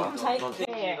job. Take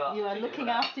care. You are looking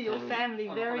after your family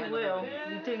very well.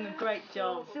 You're doing a great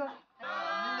job.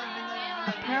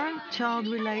 A parent-child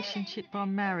relationship by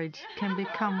marriage can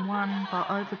become one by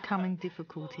overcoming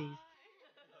difficulties.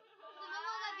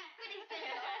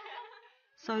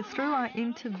 So through our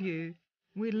interview,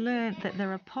 we learnt that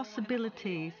there are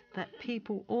possibilities that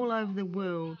people all over the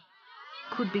world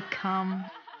could become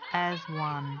as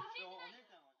one.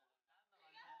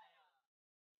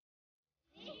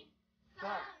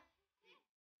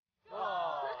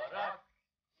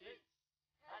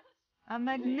 A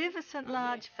magnificent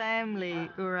large family,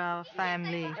 Ura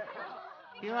family.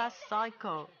 You are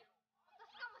Saiko.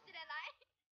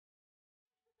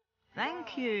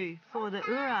 Thank you for the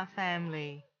Ura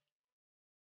family.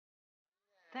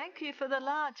 Thank you for the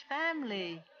large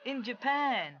family in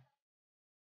Japan.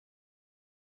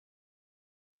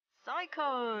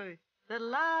 Saiko, the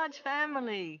large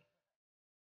family.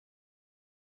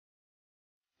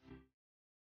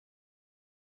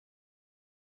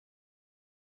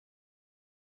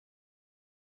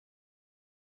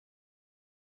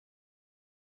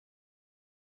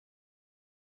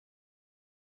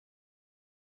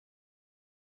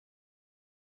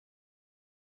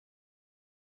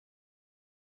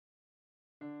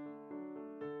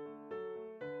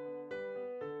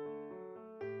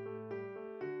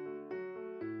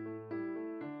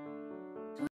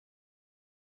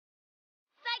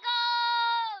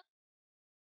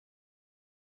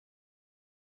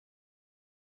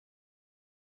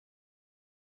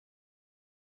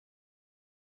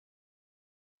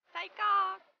 Saiko!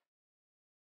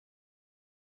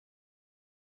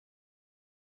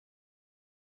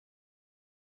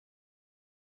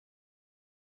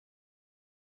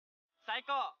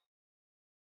 Saiko!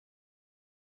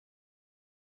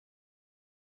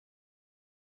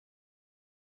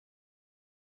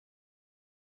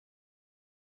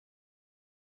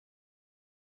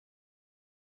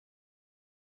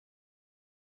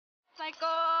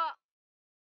 Saiko!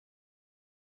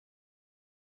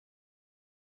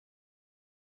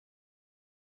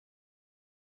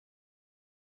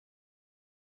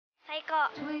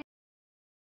 Saiko!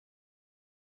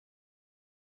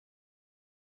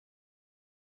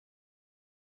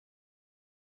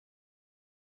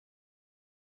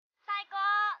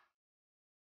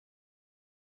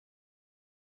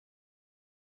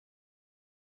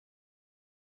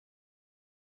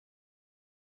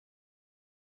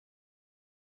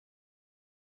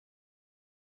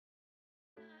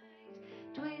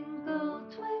 Twinkle,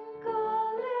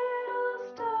 twinkle, little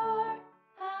star,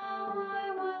 how I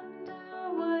wonder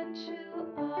what you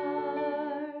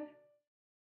are.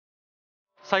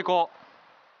 最高。